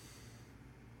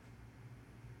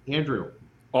 Andrew?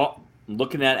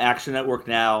 Looking at Action Network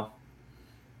now.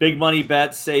 Big money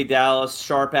bets say Dallas.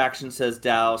 Sharp Action says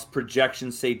Dallas.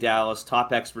 Projections say Dallas.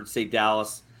 Top experts say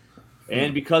Dallas.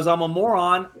 And because I'm a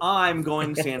moron, I'm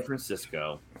going San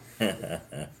Francisco.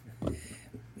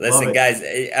 Listen, guys,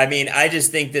 I mean, I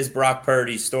just think this Brock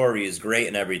Purdy story is great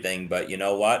and everything, but you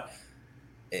know what?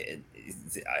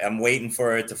 I'm waiting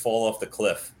for it to fall off the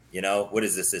cliff. What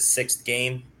is this, his 6th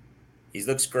game? He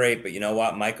looks great, but you know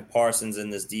what? Micah Parsons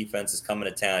and this defense is coming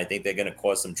to town. I think they're going to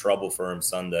cause some trouble for him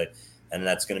Sunday, and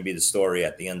that's going to be the story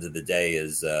at the end of the day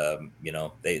is,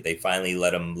 they finally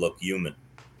let him look human.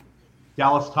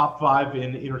 Dallas top 5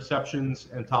 in interceptions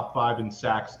and top 5 in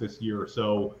sacks this year.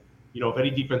 So, if any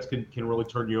defense can really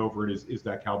turn you over, it is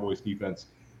that Cowboys defense.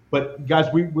 But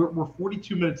guys, we're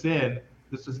 42 minutes in.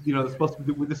 This is,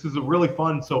 this is a really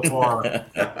fun so far.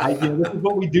 This is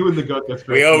what we do in the Goat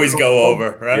District. We always go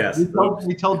over, right? Yes.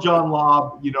 We tell John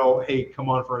Lobb, hey, come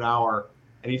on for an hour.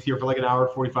 And he's here for like an hour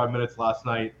and 45 minutes last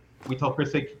night. We tell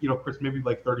Chris, hey, Chris, maybe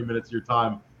like 30 minutes of your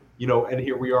time, and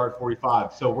here we are at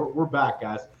 45. So we're back,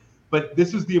 guys. But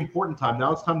this is the important time.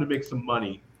 Now it's time to make some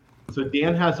money. So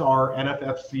Dan has our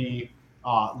NFFC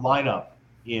lineup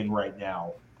in right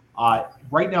now.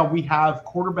 Right now we have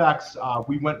quarterbacks.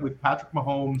 We went with Patrick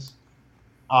Mahomes.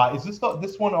 Is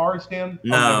this one ours, Dan?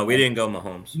 No, we didn't go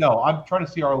Mahomes. No, I'm trying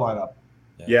to see our lineup.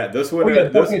 Yeah, this one.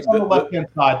 It's on the left-hand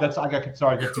side. I got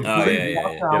confused.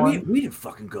 We didn't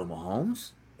fucking go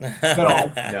Mahomes.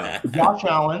 No. Josh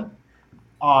Allen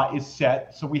is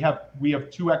set. So we have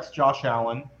 2x Josh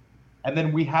Allen, and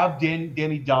then we have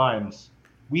Danny Dimes.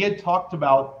 We had talked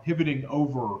about pivoting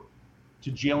over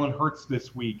to Jalen Hurts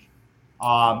this week.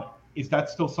 Is that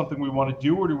still something we want to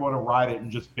do, or do we want to ride it and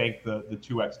just bank the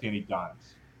 2x Danny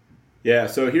Dimes? Yeah,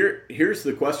 so here's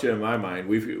the question in my mind.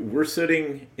 We're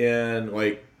sitting in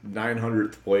like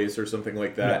 900th place or something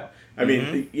like that. Yeah. I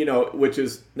mean, which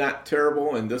is not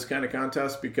terrible in this kind of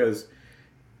contest because,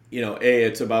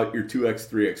 it's about your 2x,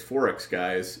 3x, 4x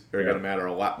guys are going to matter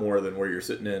a lot more than where you're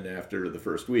sitting in after the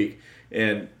first week.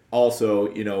 And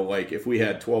also, like if we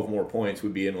had 12 more points,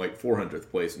 we'd be in like 400th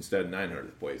place instead of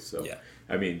 900th place. So, yeah.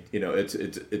 I mean,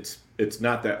 it's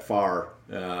not that far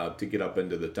to get up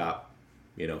into the top,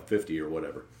 50 or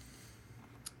whatever.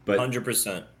 But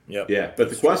 100%. Yep. Yeah. But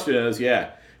the question is,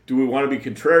 do we want to be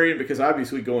contrarian? Because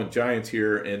obviously going Giants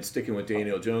here and sticking with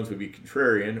Daniel Jones would be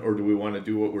contrarian, or do we want to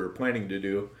do what we were planning to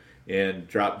do and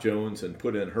drop Jones and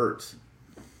put in Hurts?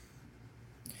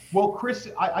 Well, Chris,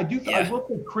 I will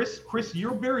say, Chris,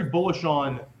 you're very bullish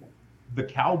on the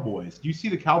Cowboys. Do you see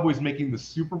the Cowboys making the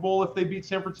Super Bowl if they beat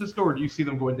San Francisco, or do you see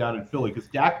them going down in Philly? Because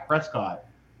Dak Prescott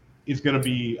is going to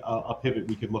be a pivot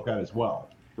we could look at as well.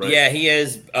 Right. Yeah, he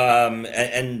is.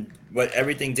 And what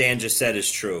everything Dan just said is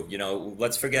true. You know,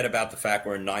 let's forget about the fact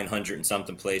we're in 900 and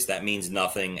something place. That means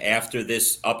nothing. After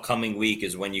this upcoming week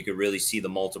is when you could really see the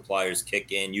multipliers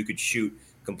kick in. You could shoot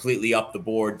completely up the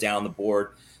board, down the board.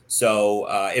 So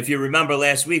if you remember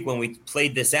last week when we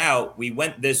played this out, we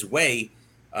went this way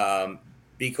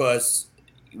because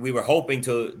we were hoping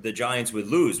the Giants would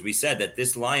lose. We said that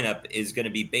this lineup is going to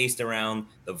be based around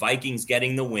the Vikings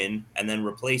getting the win and then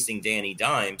replacing Danny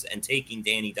Dimes and taking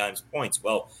Danny Dimes' points.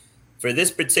 Well, for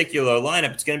this particular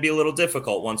lineup, it's going to be a little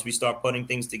difficult once we start putting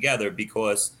things together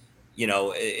because, you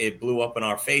know, it blew up in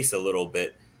our face a little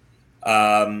bit.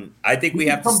 I think we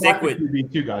have to stick with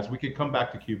QB too, guys. We could come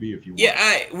back to QB if you want.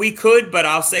 Yeah, we could, but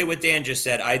I'll say what Dan just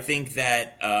said. I think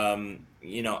that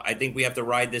you know, I think we have to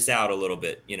ride this out a little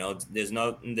bit. You know, there's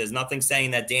nothing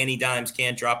saying that Danny Dimes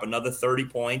can't drop another 30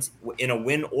 points in a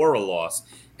win or a loss.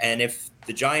 And if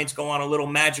the Giants go on a little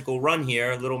magical run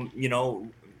here, a little, you know,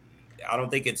 I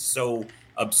don't think it's so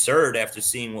absurd after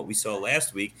seeing what we saw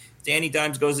last week. Danny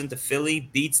Dimes goes into Philly,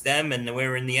 beats them, and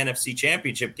we're in the NFC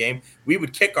Championship game. We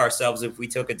would kick ourselves if we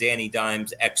took a Danny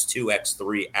Dimes X2,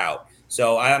 X3 out.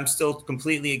 So I'm still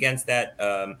completely against that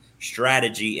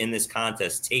strategy in this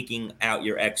contest, taking out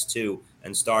your X2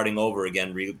 and starting over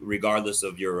again, regardless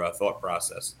of your thought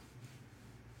process.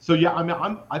 So, yeah, I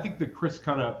mean, I think that Chris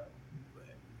kind of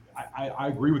I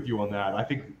agree with you on that. I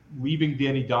think leaving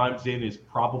Danny Dimes in is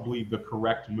probably the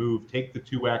correct move. Take the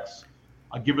 2X.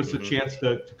 Give us a chance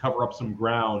to cover up some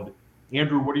ground.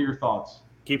 Andrew, what are your thoughts?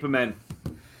 Keep him in.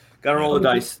 Got to roll the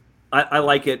dice. I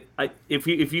like it. If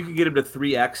you could get him to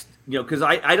 3X, you know, because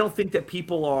I don't think that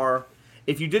people are.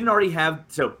 If you didn't already have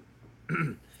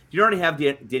you already have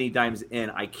Danny Dimes in,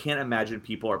 I can't imagine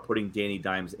people are putting Danny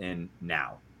Dimes in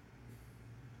now.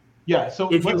 Yeah.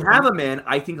 So if you have him in,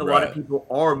 I think a lot of people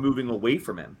are moving away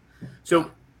from him.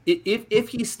 So if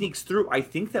he sneaks through, I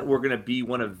think that we're going to be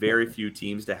one of very few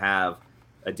teams to have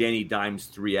a Danny Dimes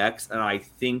 3X, and I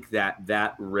think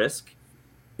that risk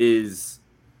is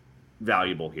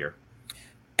valuable here.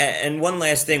 And one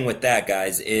last thing with that,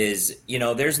 guys, is, you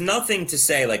know, there's nothing to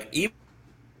say, like, even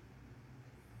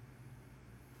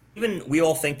we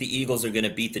all think the Eagles are going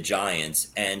to beat the Giants.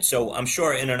 And so I'm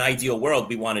sure in an ideal world,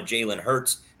 we wanted Jalen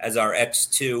Hurts as our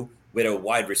X2 with a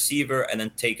wide receiver and then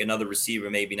take another receiver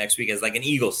maybe next week as like an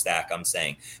Eagle stack, I'm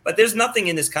saying. But there's nothing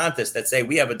in this contest that say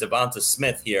we have a Devonta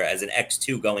Smith here as an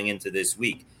X2 going into this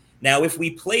week. Now, if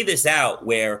we play this out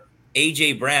where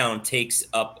A.J. Brown takes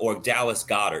up, or Dallas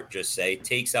Goedert, just say,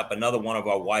 takes up another one of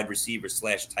our wide receiver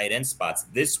 / tight end spots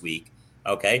this week,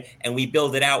 okay, and we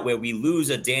build it out where we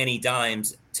lose a Danny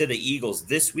Dimes to the Eagles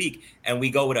this week and we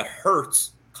go with a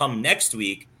Hurts come next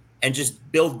week and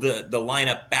just build the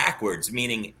lineup backwards,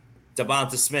 meaning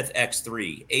Devonta Smith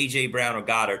X3, A.J. Brown or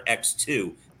Goddard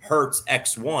X2, Hurts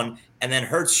X1, and then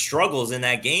Hurts struggles in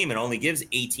that game and only gives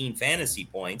 18 fantasy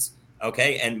points,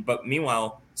 okay, but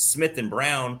meanwhile, Smith and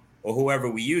Brown or whoever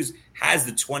we use has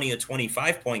the 20 or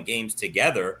 25 point games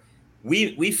together.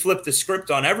 We flip the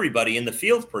script on everybody in the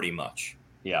field pretty much.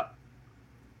 Yeah.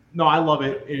 No, I love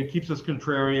it. It keeps us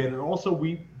contrarian. And also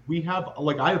we have,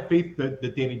 like, I have faith that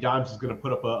Danny Dimes is going to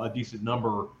put up a decent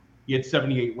number. He had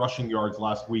 78 rushing yards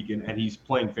last week and he's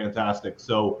playing fantastic.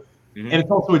 So, and it's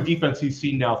also a defense he's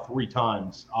seen now 3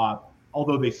 times.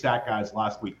 Although they sacked guys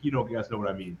last week, you guys know what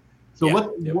I mean. So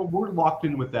we're locked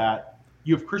in with that.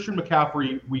 You have Christian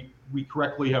McCaffrey. We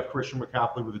correctly have Christian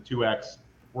McCaffrey with a 2X.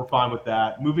 We're fine with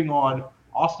that. Moving on,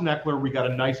 Austin Eckler, we got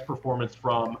a nice performance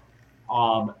from,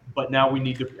 but now we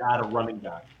need to add a running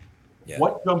back. Yeah.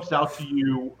 What jumps out to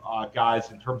you,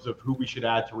 guys, in terms of who we should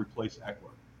add to replace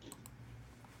Eckler?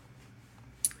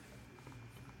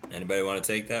 Anybody want to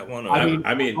take that one? Or?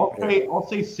 I mean, I'll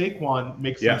say Saquon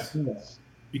makes some sense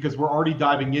because we're already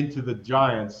diving into the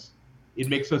Giants. It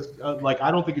makes us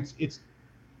I don't think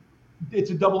it's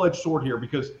a double-edged sword here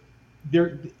because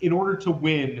in order to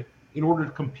win, in order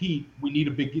to compete, they need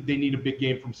a big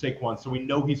game from Saquon. So we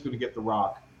know he's going to get the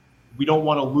rock. We don't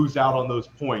want to lose out on those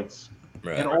points.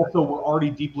 Right. And also we're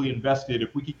already deeply invested.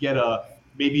 If we could get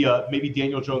maybe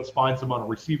Daniel Jones finds him on a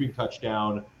receiving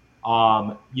touchdown,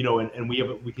 and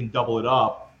we can double it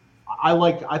up.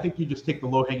 I think you just take the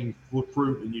low-hanging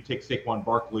fruit and you take Saquon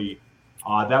Barkley.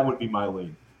 That would be my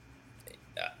lean.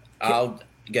 I'll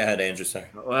go ahead, Andrew. Sorry.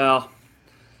 Well,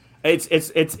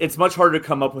 it's much harder to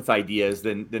come up with ideas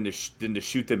than to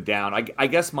shoot them down. I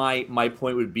guess my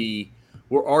point would be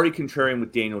we're already contrarian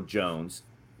with Daniel Jones.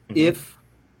 Mm-hmm. If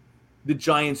the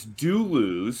Giants do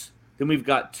lose, then we've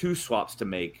got 2 swaps to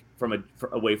make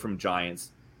away from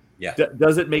Giants. Yeah.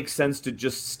 Does it make sense to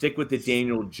just stick with the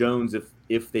Daniel Jones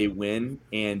if they win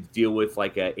and deal with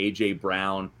like a AJ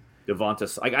Brown,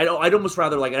 Devonta. Like I'd almost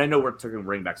rather like, and I know we're talking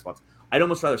running back spots. I'd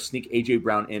almost rather sneak AJ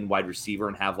Brown in wide receiver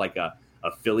and have like a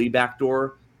Philly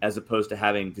backdoor as opposed to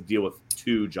having to deal with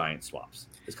 2 giant swaps.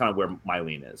 It's kind of where my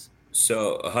lean is.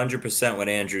 So 100% what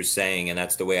Andrew's saying, and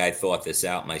that's the way I thought this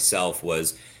out myself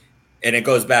was, and it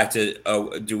goes back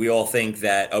to, do we all think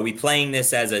that, are we playing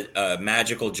this as a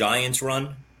magical Giants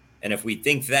run? And if we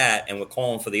think that, and we're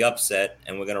calling for the upset,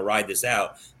 and we're going to ride this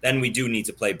out, then we do need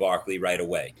to play Barkley right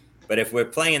away. But if we're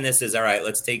playing this as, all right,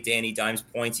 let's take Danny Dimes'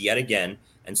 points yet again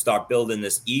and start building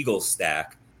this Eagles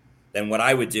stack, then what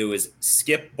I would do is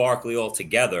skip Barkley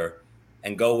altogether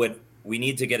and go with, we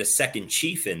need to get a second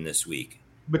Chief in this week.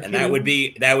 McKinnon. And that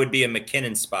would be a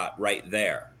McKinnon spot right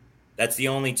there. That's the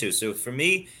only 2. So for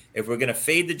me, if we're going to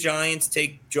fade the Giants,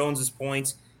 take Jones's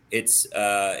points, it's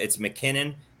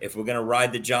McKinnon. If we're going to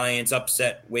ride the Giants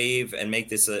upset wave and make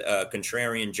this a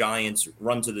contrarian Giants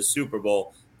run to the Super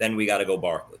Bowl, then we got to go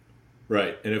Barkley.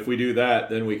 Right. And if we do that,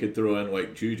 then we could throw in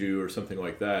like Juju or something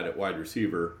like that at wide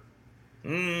receiver.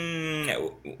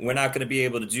 We're not going to be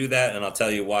able to do that, and I'll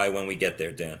tell you why when we get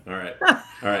there, Dan. All right.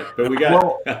 But we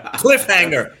got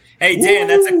cliffhanger. Hey, Dan,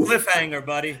 that's a cliffhanger,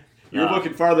 buddy. You're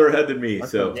looking farther ahead than me,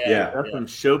 so yeah. That's some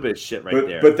showbiz shit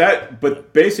there.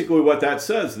 But basically, what that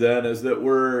says then is that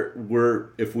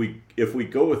we're if we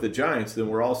go with the Giants, then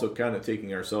we're also kind of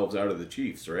taking ourselves out of the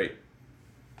Chiefs, right?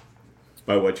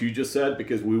 By what you just said,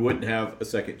 because we wouldn't have a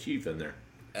second Chief in there.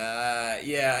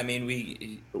 Yeah, I mean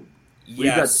we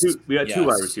got 2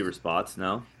 wide receiver spots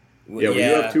now. Yeah, we do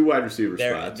have 2 wide receiver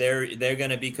spots. They're going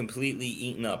to be completely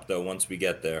eaten up though once we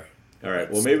get there. All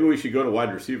right. Well, maybe we should go to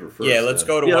wide receiver first. Yeah, let's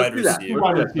go to wide receiver.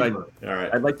 Wide receiver. All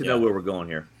right. I'd like to know where we're going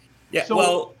here. Yeah. So,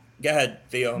 well, go ahead,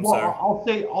 Theo. I'm sorry.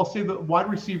 I'll say that wide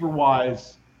receiver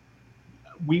wise,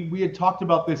 we had talked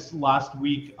about this last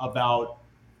week about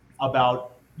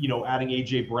adding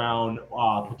AJ Brown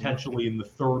potentially in the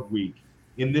 3rd week.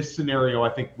 In this scenario, I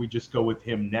think we just go with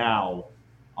him now.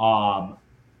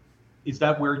 Is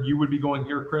that where you would be going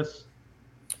here, Chris?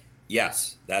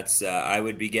 Yes, that's I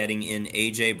would be getting in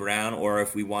AJ Brown, or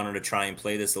if we wanted to try and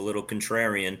play this a little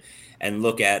contrarian and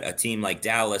look at a team like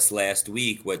Dallas last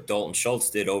week, what Dalton Schultz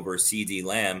did over CeeDee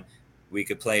Lamb, we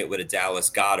could play it with a Dallas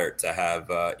Goedert to have,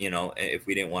 if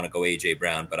we didn't want to go AJ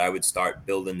Brown. But I would start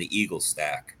building the Eagles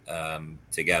stack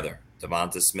together.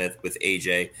 Devonta Smith with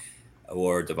AJ,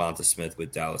 or Devonta Smith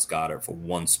with Dallas Goedert for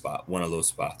one of those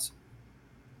spots.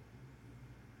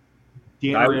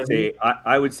 I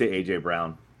would say AJ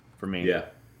Brown. For me. Yeah.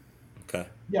 Okay.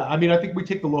 Yeah, I mean, I think we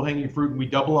take the low-hanging fruit and we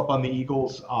double up on the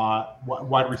Eagles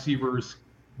wide receivers.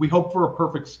 We hope for a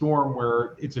perfect storm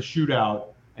where it's a shootout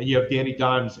and you have Danny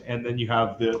Dimes and then you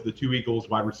have the 2 Eagles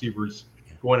wide receivers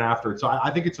going after it. So I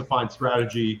think it's a fine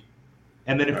strategy.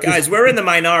 And then guys, we're in the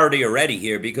minority already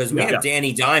here because we have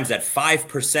Danny Dimes at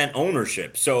 5%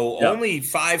 ownership. So only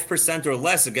 5% or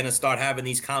less are going to start having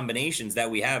these combinations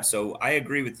that we have. So I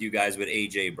agree with you guys with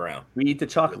AJ Brown. We eat the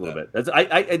chalk a little bit.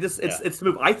 It's the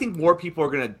move. I think more people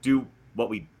are going to do what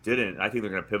we didn't. I think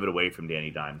they're going to pivot away from Danny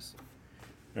Dimes.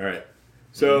 All right.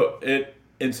 So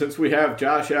and since we have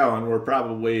Josh Allen, we're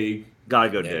probably gotta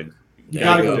go Diggs.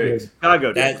 Gotta go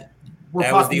Diggs.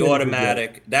 That was the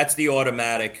automatic. That's the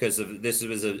automatic because this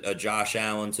was a Josh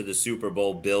Allen to the Super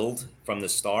Bowl build from the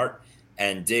start,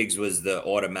 and Diggs was the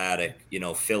automatic,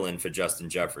 fill-in for Justin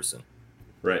Jefferson.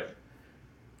 Right.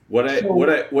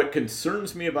 What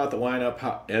concerns me about the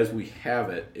lineup as we have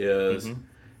it is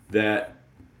that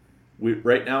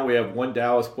right now we have 1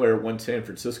 Dallas player, 1 San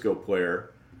Francisco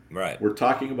player. Right. We're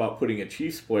talking about putting a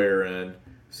Chiefs player in,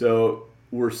 so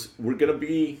we're going to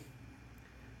be.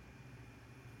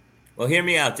 Well, hear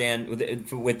me out, Dan.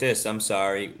 With this, I'm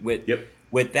sorry.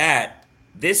 With that,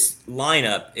 this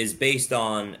lineup is based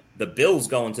on the Bills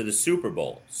going to the Super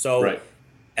Bowl. So,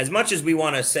 as much as we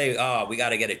want to say, we got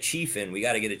to get a Chief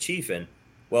in,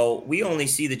 well, we only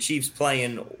see the Chiefs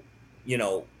playing,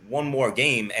 1 more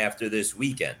game after this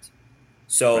weekend.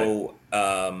 So,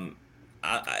 for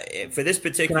this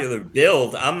particular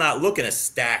build, I'm not looking to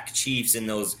stack Chiefs in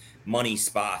those money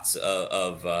spots in the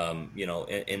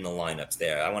lineups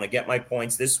there. I want to get my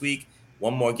points this week,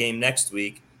 1 more game next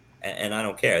week, and I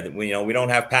don't care. We don't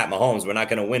have Pat Mahomes. We're not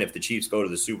going to win if the Chiefs go to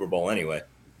the Super Bowl anyway.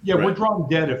 Yeah, we're drawing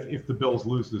dead if the Bills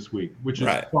lose this week, which is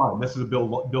fine. This is a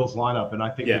Bills lineup, and I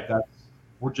think that's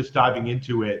we're just diving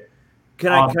into it.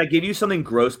 Can I give you something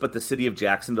gross, but the city of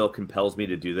Jacksonville compels me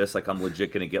to do this? Like I'm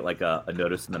legit going to get like a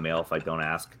notice in the mail if I don't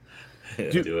ask.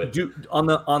 Do it. On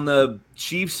the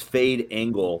Chiefs fade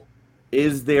angle,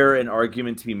 is there an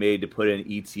argument to be made to put in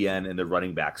ETN in the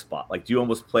running back spot? Like, do you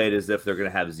almost play it as if they're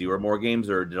going to have 0 more games,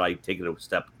 or did I take it a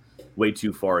step way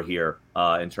too far here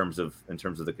in terms of the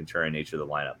contrarian nature of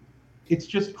the lineup. It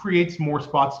just creates more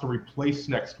spots to replace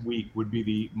next week would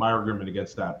be my argument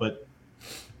against that. But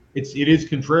it is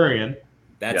contrarian.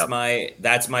 That's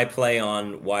my play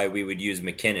on why we would use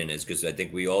McKinnon is because I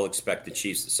think we all expect the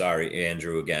Chiefs. Sorry,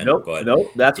 Andrew, again. Nope.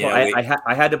 That's why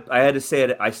I had to say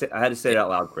it. I had to say it out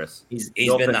loud, Chris. He's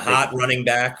been the hot running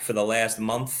back for the last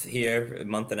month here, a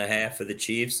month and a half for the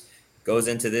Chiefs. Goes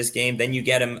into this game, then you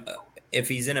get him. If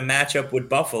he's in a matchup with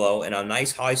Buffalo in a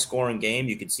nice high-scoring game,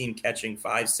 you could see him catching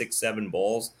 5, 6, 7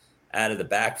 balls out of the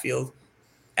backfield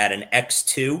at an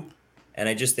X2. And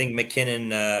I just think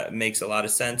McKinnon makes a lot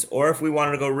of sense. Or if we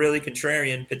wanted to go really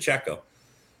contrarian, Pacheco.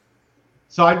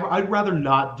 So I'd rather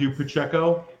not do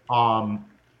Pacheco. I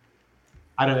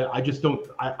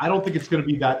don't think it's going to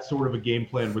be that sort of a game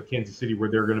plan with Kansas City where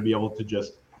they're going to be able to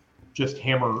just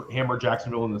hammer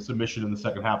Jacksonville in the submission in the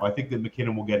second half. I think that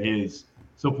McKinnon will get his.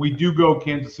 So if we do go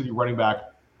Kansas City running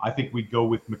back, I think we'd go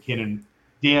with McKinnon.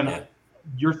 Dan,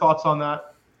 your thoughts on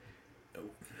that?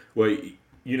 Well,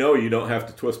 you don't have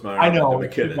to twist my arm. I know,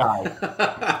 McKinnon.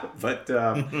 But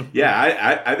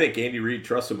I think Andy Reid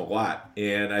trusts him a lot,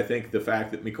 and I think the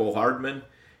fact that Mecole Hardman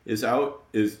is out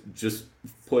just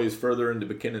plays further into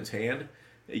McKinnon's hand.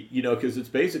 Because it's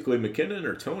basically McKinnon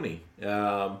or Tony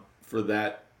for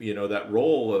that that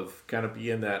role of kind of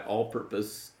being that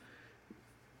all-purpose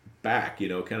back.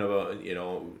 Kind of a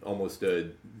almost a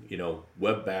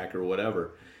web back or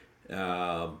whatever.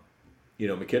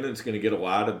 McKinnon's going to get a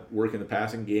lot of work in the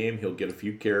passing game. He'll get a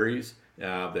few carries.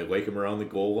 They like him around the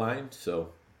goal line. So,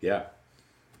 yeah.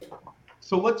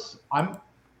 So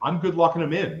I'm good locking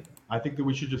him in. I think that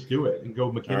we should just do it and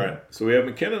go McKinnon. All right. So we have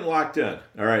McKinnon locked in.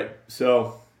 All right.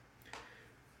 So,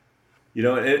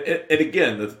 and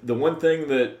again, the one thing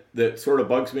that sort of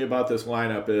bugs me about this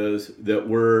lineup is that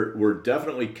we're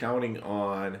definitely counting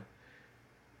on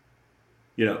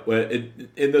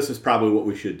and this is probably what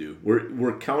we should do.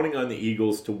 We're counting on the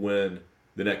Eagles to win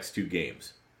the next 2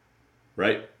 games,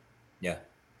 right? Yeah,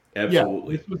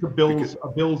 absolutely. Yeah, this was a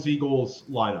Bills-Eagles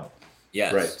lineup.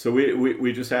 Yes, right. So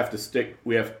we just have to stick.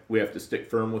 We have to stick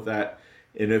firm with that.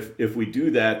 And if we do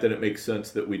that, then it makes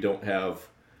sense that we don't have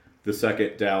the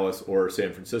second Dallas or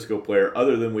San Francisco player,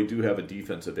 other than we do have a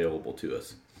defense available to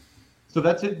us. So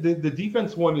that's it. The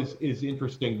defense one is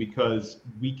interesting because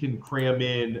we can cram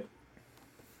in.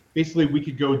 Basically, we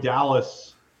could go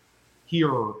Dallas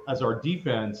here as our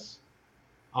defense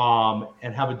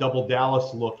and have a double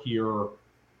Dallas look here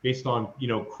based on,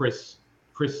 CHRiS,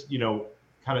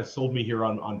 kind of sold me here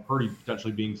on Purdy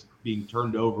potentially being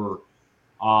turned over.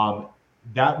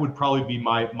 That would probably be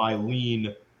my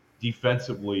lean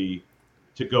defensively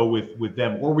to go with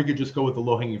them. Or we could just go with the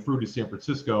low-hanging fruit of San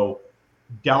Francisco.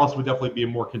 Dallas would definitely be a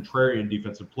more contrarian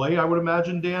defensive play, I would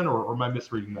imagine, Dan, or am I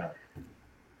misreading that?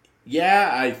 Yeah,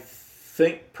 I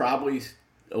think probably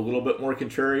a little bit more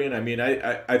contrarian. I mean,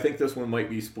 I think this one might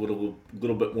be split a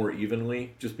little bit more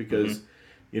evenly just because,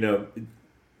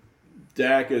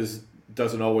 Dak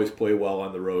doesn't always play well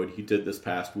on the road. He did this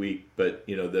past week, but,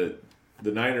 the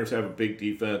Niners have a big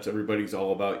defense. Everybody's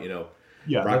all about,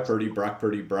 Brock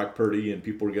Purdy, and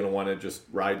people are going to want to just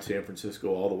ride San Francisco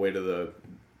all the way to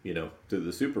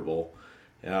the Super Bowl.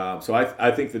 So I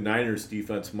think the Niners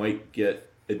defense might get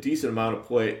a decent amount of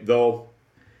play, though.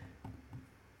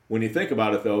 When you think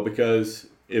about it, though, because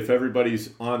if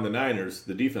everybody's on the Niners,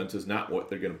 the defense is not what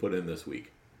they're going to put in this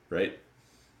week, right?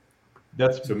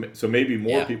 So maybe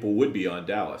more people would be on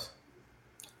Dallas.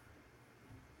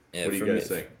 Yeah, what do you guys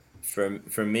think?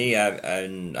 For me,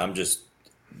 I'm just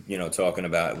talking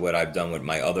about what I've done with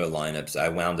my other lineups. I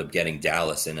wound up getting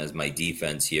Dallas in as my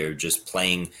defense here, just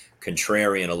playing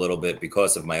contrarian a little bit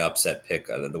because of my upset pick,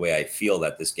 the way I feel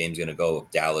that this game's going to go with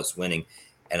Dallas winning.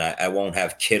 And I won't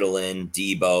have Kittle in,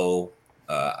 Debo,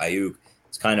 Ayuk.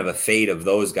 It's kind of a fate of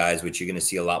those guys, which you're going to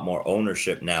see a lot more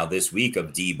ownership now this week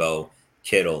of Debo,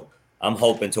 Kittle. I'm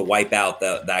hoping to wipe out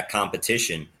that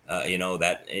competition,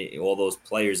 that all those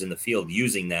players in the field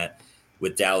using that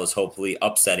with Dallas, hopefully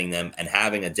upsetting them and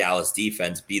having a Dallas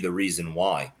defense be the reason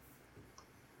why.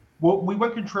 Well, we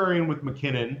went contrarian with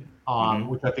McKinnon,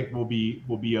 which I think will be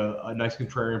a nice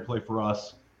contrarian play for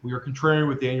us. We are contrarian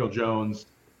with Daniel Jones.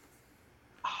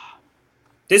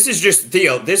 This is just,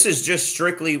 Theo, this is just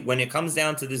strictly when it comes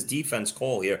down to this defense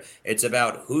call here. It's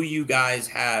about who you guys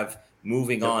have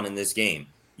moving on in this game.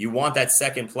 You want that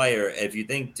second player. If you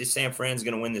think San Fran's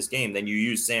going to win this game, then you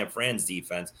use San Fran's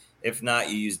defense. If not,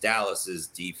 you use Dallas's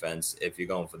defense if you're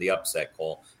going for the upset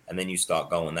call, and then you start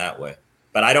going that way.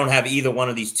 But I don't have either one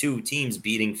of these two teams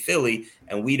beating Philly,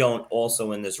 and we don't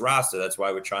also in this roster. That's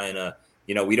why we're trying to,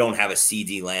 we don't have a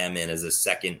CD Lamb in as a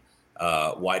second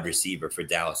wide receiver for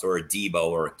Dallas, or a Debo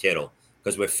or a Kittle,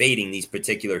 because we're fading these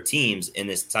particular teams in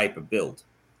this type of build.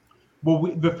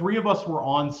 Well, the three of us were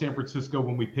on San Francisco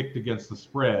when we picked against the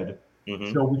spread,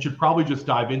 so we should probably just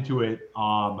dive into it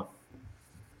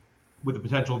with the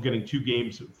potential of getting 2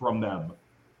 games from them.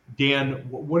 Dan,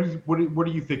 what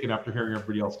are you thinking after hearing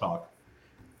everybody else talk?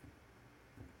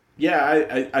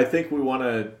 Yeah, I think we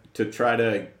want to try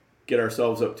to get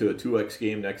ourselves up to a 2x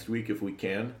game next week if we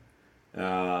can.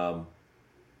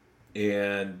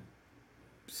 And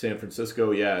San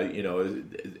Francisco,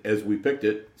 as we picked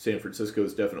it, San Francisco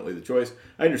is definitely the choice.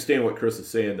 I understand what Chris is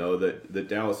saying, though, that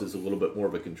Dallas is a little bit more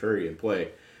of a contrarian play,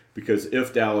 because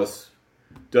if Dallas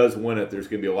does win it, there's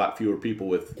going to be a lot fewer people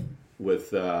with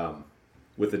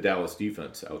the Dallas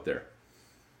defense out there.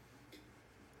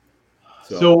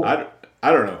 So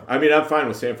I don't know. I mean, I'm fine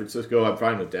with San Francisco. I'm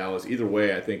fine with Dallas. Either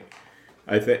way, I think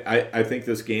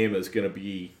this game is going to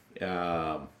be.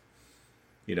 I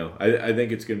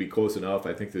think it's going to be close enough.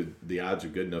 I think the odds are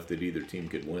good enough that either team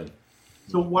could win.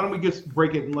 So why don't we just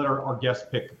break it and let our guests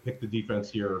pick the defense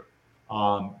here?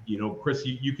 Chris,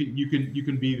 you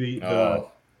can be the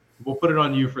we'll put it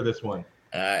on you for this one.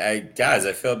 Guys,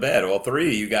 I feel bad. All 3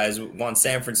 of you guys want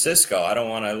San Francisco. I don't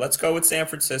want to. Let's go with San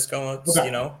Francisco.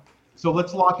 So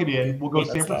let's lock it in. We'll go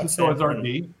San Francisco as our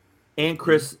D. And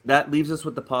Chris, that leaves us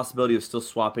with the possibility of still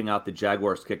swapping out the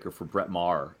Jaguars kicker for Brett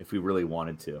Maher if we really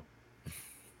wanted to.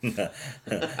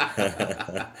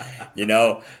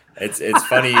 It's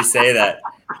funny you say that.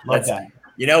 Love that.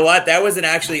 You know what? That was an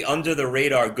actually under the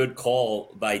radar good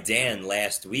call by Dan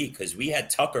last week, because we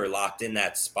had Tucker locked in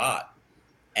that spot.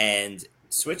 And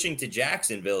switching to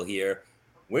Jacksonville here,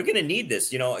 we're going to need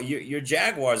this. Your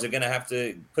Jaguars are going to have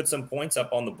to put some points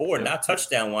up on the board, not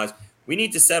touchdown wise. We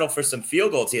need to settle for some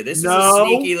field goals here. This is a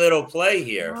sneaky little play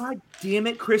here. God damn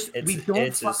it, Chris. We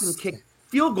don't fucking kick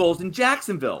field goals in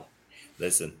Jacksonville.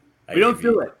 Listen, we don't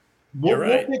do it. We'll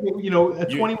take it, a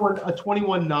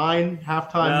 21-9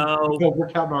 halftime. No, we're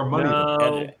counting our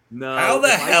money. No. How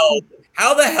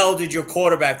the hell did your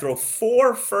quarterback throw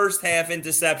 4 first-half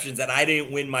interceptions and I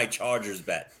didn't win my Chargers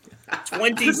bet?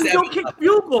 27. Because we don't kick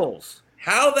field goals.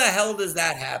 How the hell does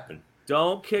that happen?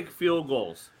 Don't kick field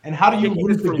goals. And how do you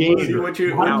lose the game?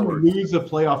 How do you lose a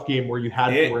playoff game where you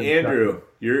had Andrew,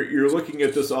 you're looking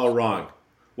at this all wrong.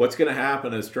 What's going to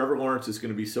happen is Trevor Lawrence is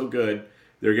going to be so good,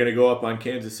 they're going to go up on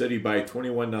Kansas City by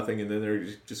 21-0, and then they're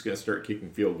just going to start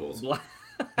kicking field goals.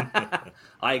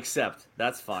 I accept.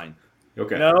 That's fine.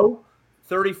 Okay. No,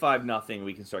 35-0.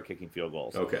 We can start kicking field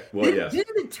goals. Okay. Well, yes.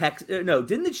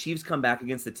 Didn't the Chiefs come back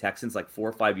against the Texans like 4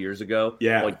 or 5 years ago?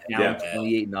 Yeah. Like down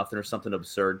 28-0 or something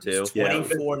absurd too.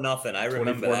 24-0. I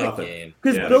remember that game.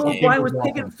 Because Bill O'Brien was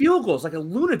kicking field goals like a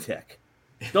lunatic.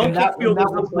 Don't kick field goals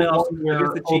in the playoffs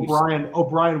against the Chiefs.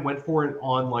 O'Brien went for it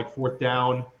on like 4th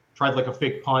down, tried like a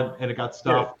fake punt, and it got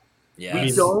stuffed. Yeah.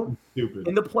 Stupid.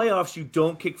 In the playoffs, you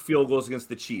don't kick field goals against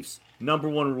the Chiefs. Number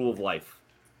 1 rule of life.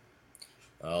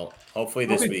 Well, hopefully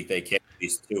this week they kick at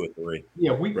least 2 or 3.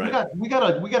 Yeah, we got a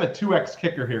 2x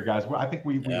kicker here, guys. I think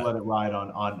we let it ride on.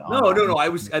 No.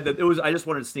 I just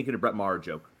wanted to sneak in a Brett Maher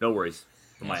joke. No worries.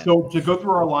 So to go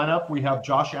through our lineup, we have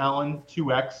Josh Allen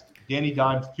 2x, Danny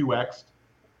Dimes 2x.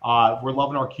 We're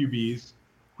loving our QBs.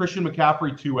 Christian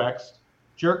McCaffrey 2x,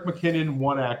 Jerick McKinnon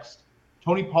 1x,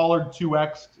 Tony Pollard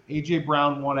 2x, AJ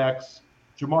Brown 1x,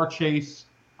 Jamar Chase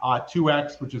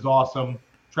 2x, which is awesome.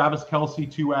 Travis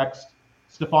Kelce 2x,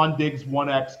 Stephon Diggs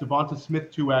 1x, Devonta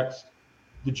Smith 2x,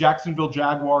 the Jacksonville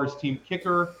Jaguars team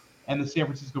kicker, and the San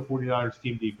Francisco 49ers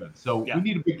team defense. So we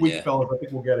need a big week, fellas. I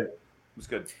think we'll get it. It's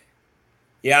good.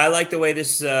 Yeah, I like the way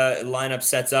this lineup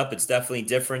sets up. It's definitely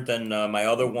different than my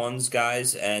other ones,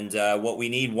 guys. And what we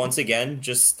need, once again,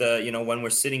 just, when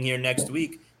we're sitting here next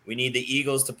week, we need the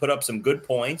Eagles to put up some good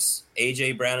points,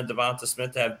 A.J. Brown and Devonta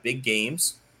Smith to have big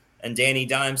games, and Danny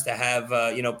Dimes to have,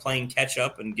 playing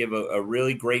catch-up and give a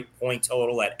really great point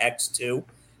total at X2.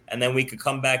 And then we could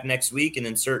come back next week and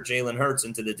insert Jalen Hurts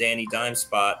into the Danny Dimes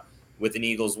spot with an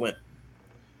Eagles win.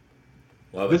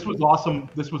 This was awesome.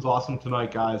 This was awesome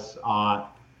tonight, guys.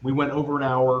 We went over an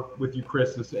hour with you,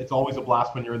 Chris. It's always a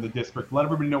blast when you're in the district. Let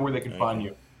everybody know where they can find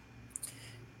you.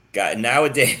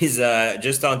 Nowadays,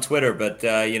 just on Twitter, but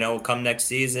come next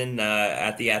season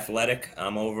at the Athletic,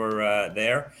 I'm over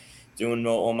there doing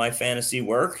all my fantasy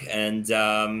work, and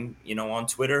on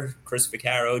Twitter, Chris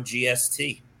VACCARO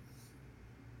GST.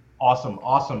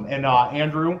 Awesome. And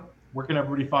Andrew, where can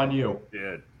everybody find you?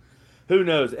 Dude. Who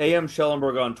knows? AM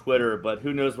Schellenberg on Twitter, but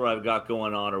who knows what I've got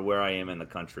going on or where I am in the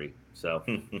country. So,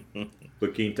 La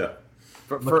Quinta.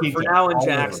 For now in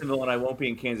Jacksonville, and I won't be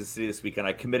in Kansas City this weekend,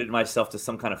 I committed myself to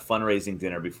some kind of fundraising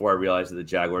dinner before I realized that the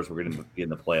Jaguars were going to be in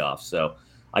the playoffs. So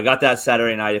I got that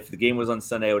Saturday night. If the game was on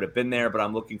Sunday, I would have been there, but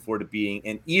I'm looking forward to being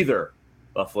in either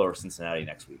Buffalo or Cincinnati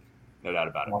next week. No doubt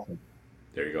about it. Awesome.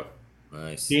 There you go.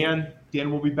 Nice. Dan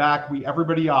will be back.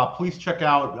 Everybody, please check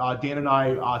out. Dan and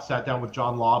I sat down with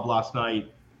John Lobb last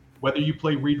night. Whether you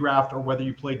play redraft or whether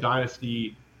you play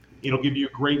Dynasty, it'll give you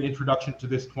a great introduction to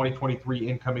this 2023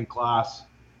 incoming class.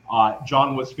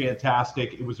 John was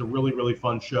fantastic. It was a really, really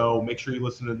fun show. Make sure you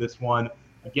listen to this one.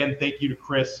 Again, thank you to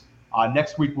Chris.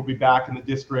 Next week, we'll be back in the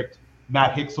district.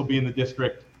 Matt Hicks will be in the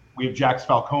district. We have Jax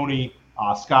Falcone,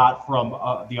 Scott from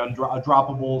the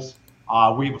Undroppables.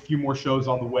 We have a few more shows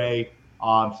on the way.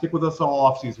 Stick with us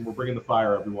all offseason. We're bringing the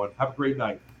fire, everyone. Have a great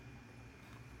night.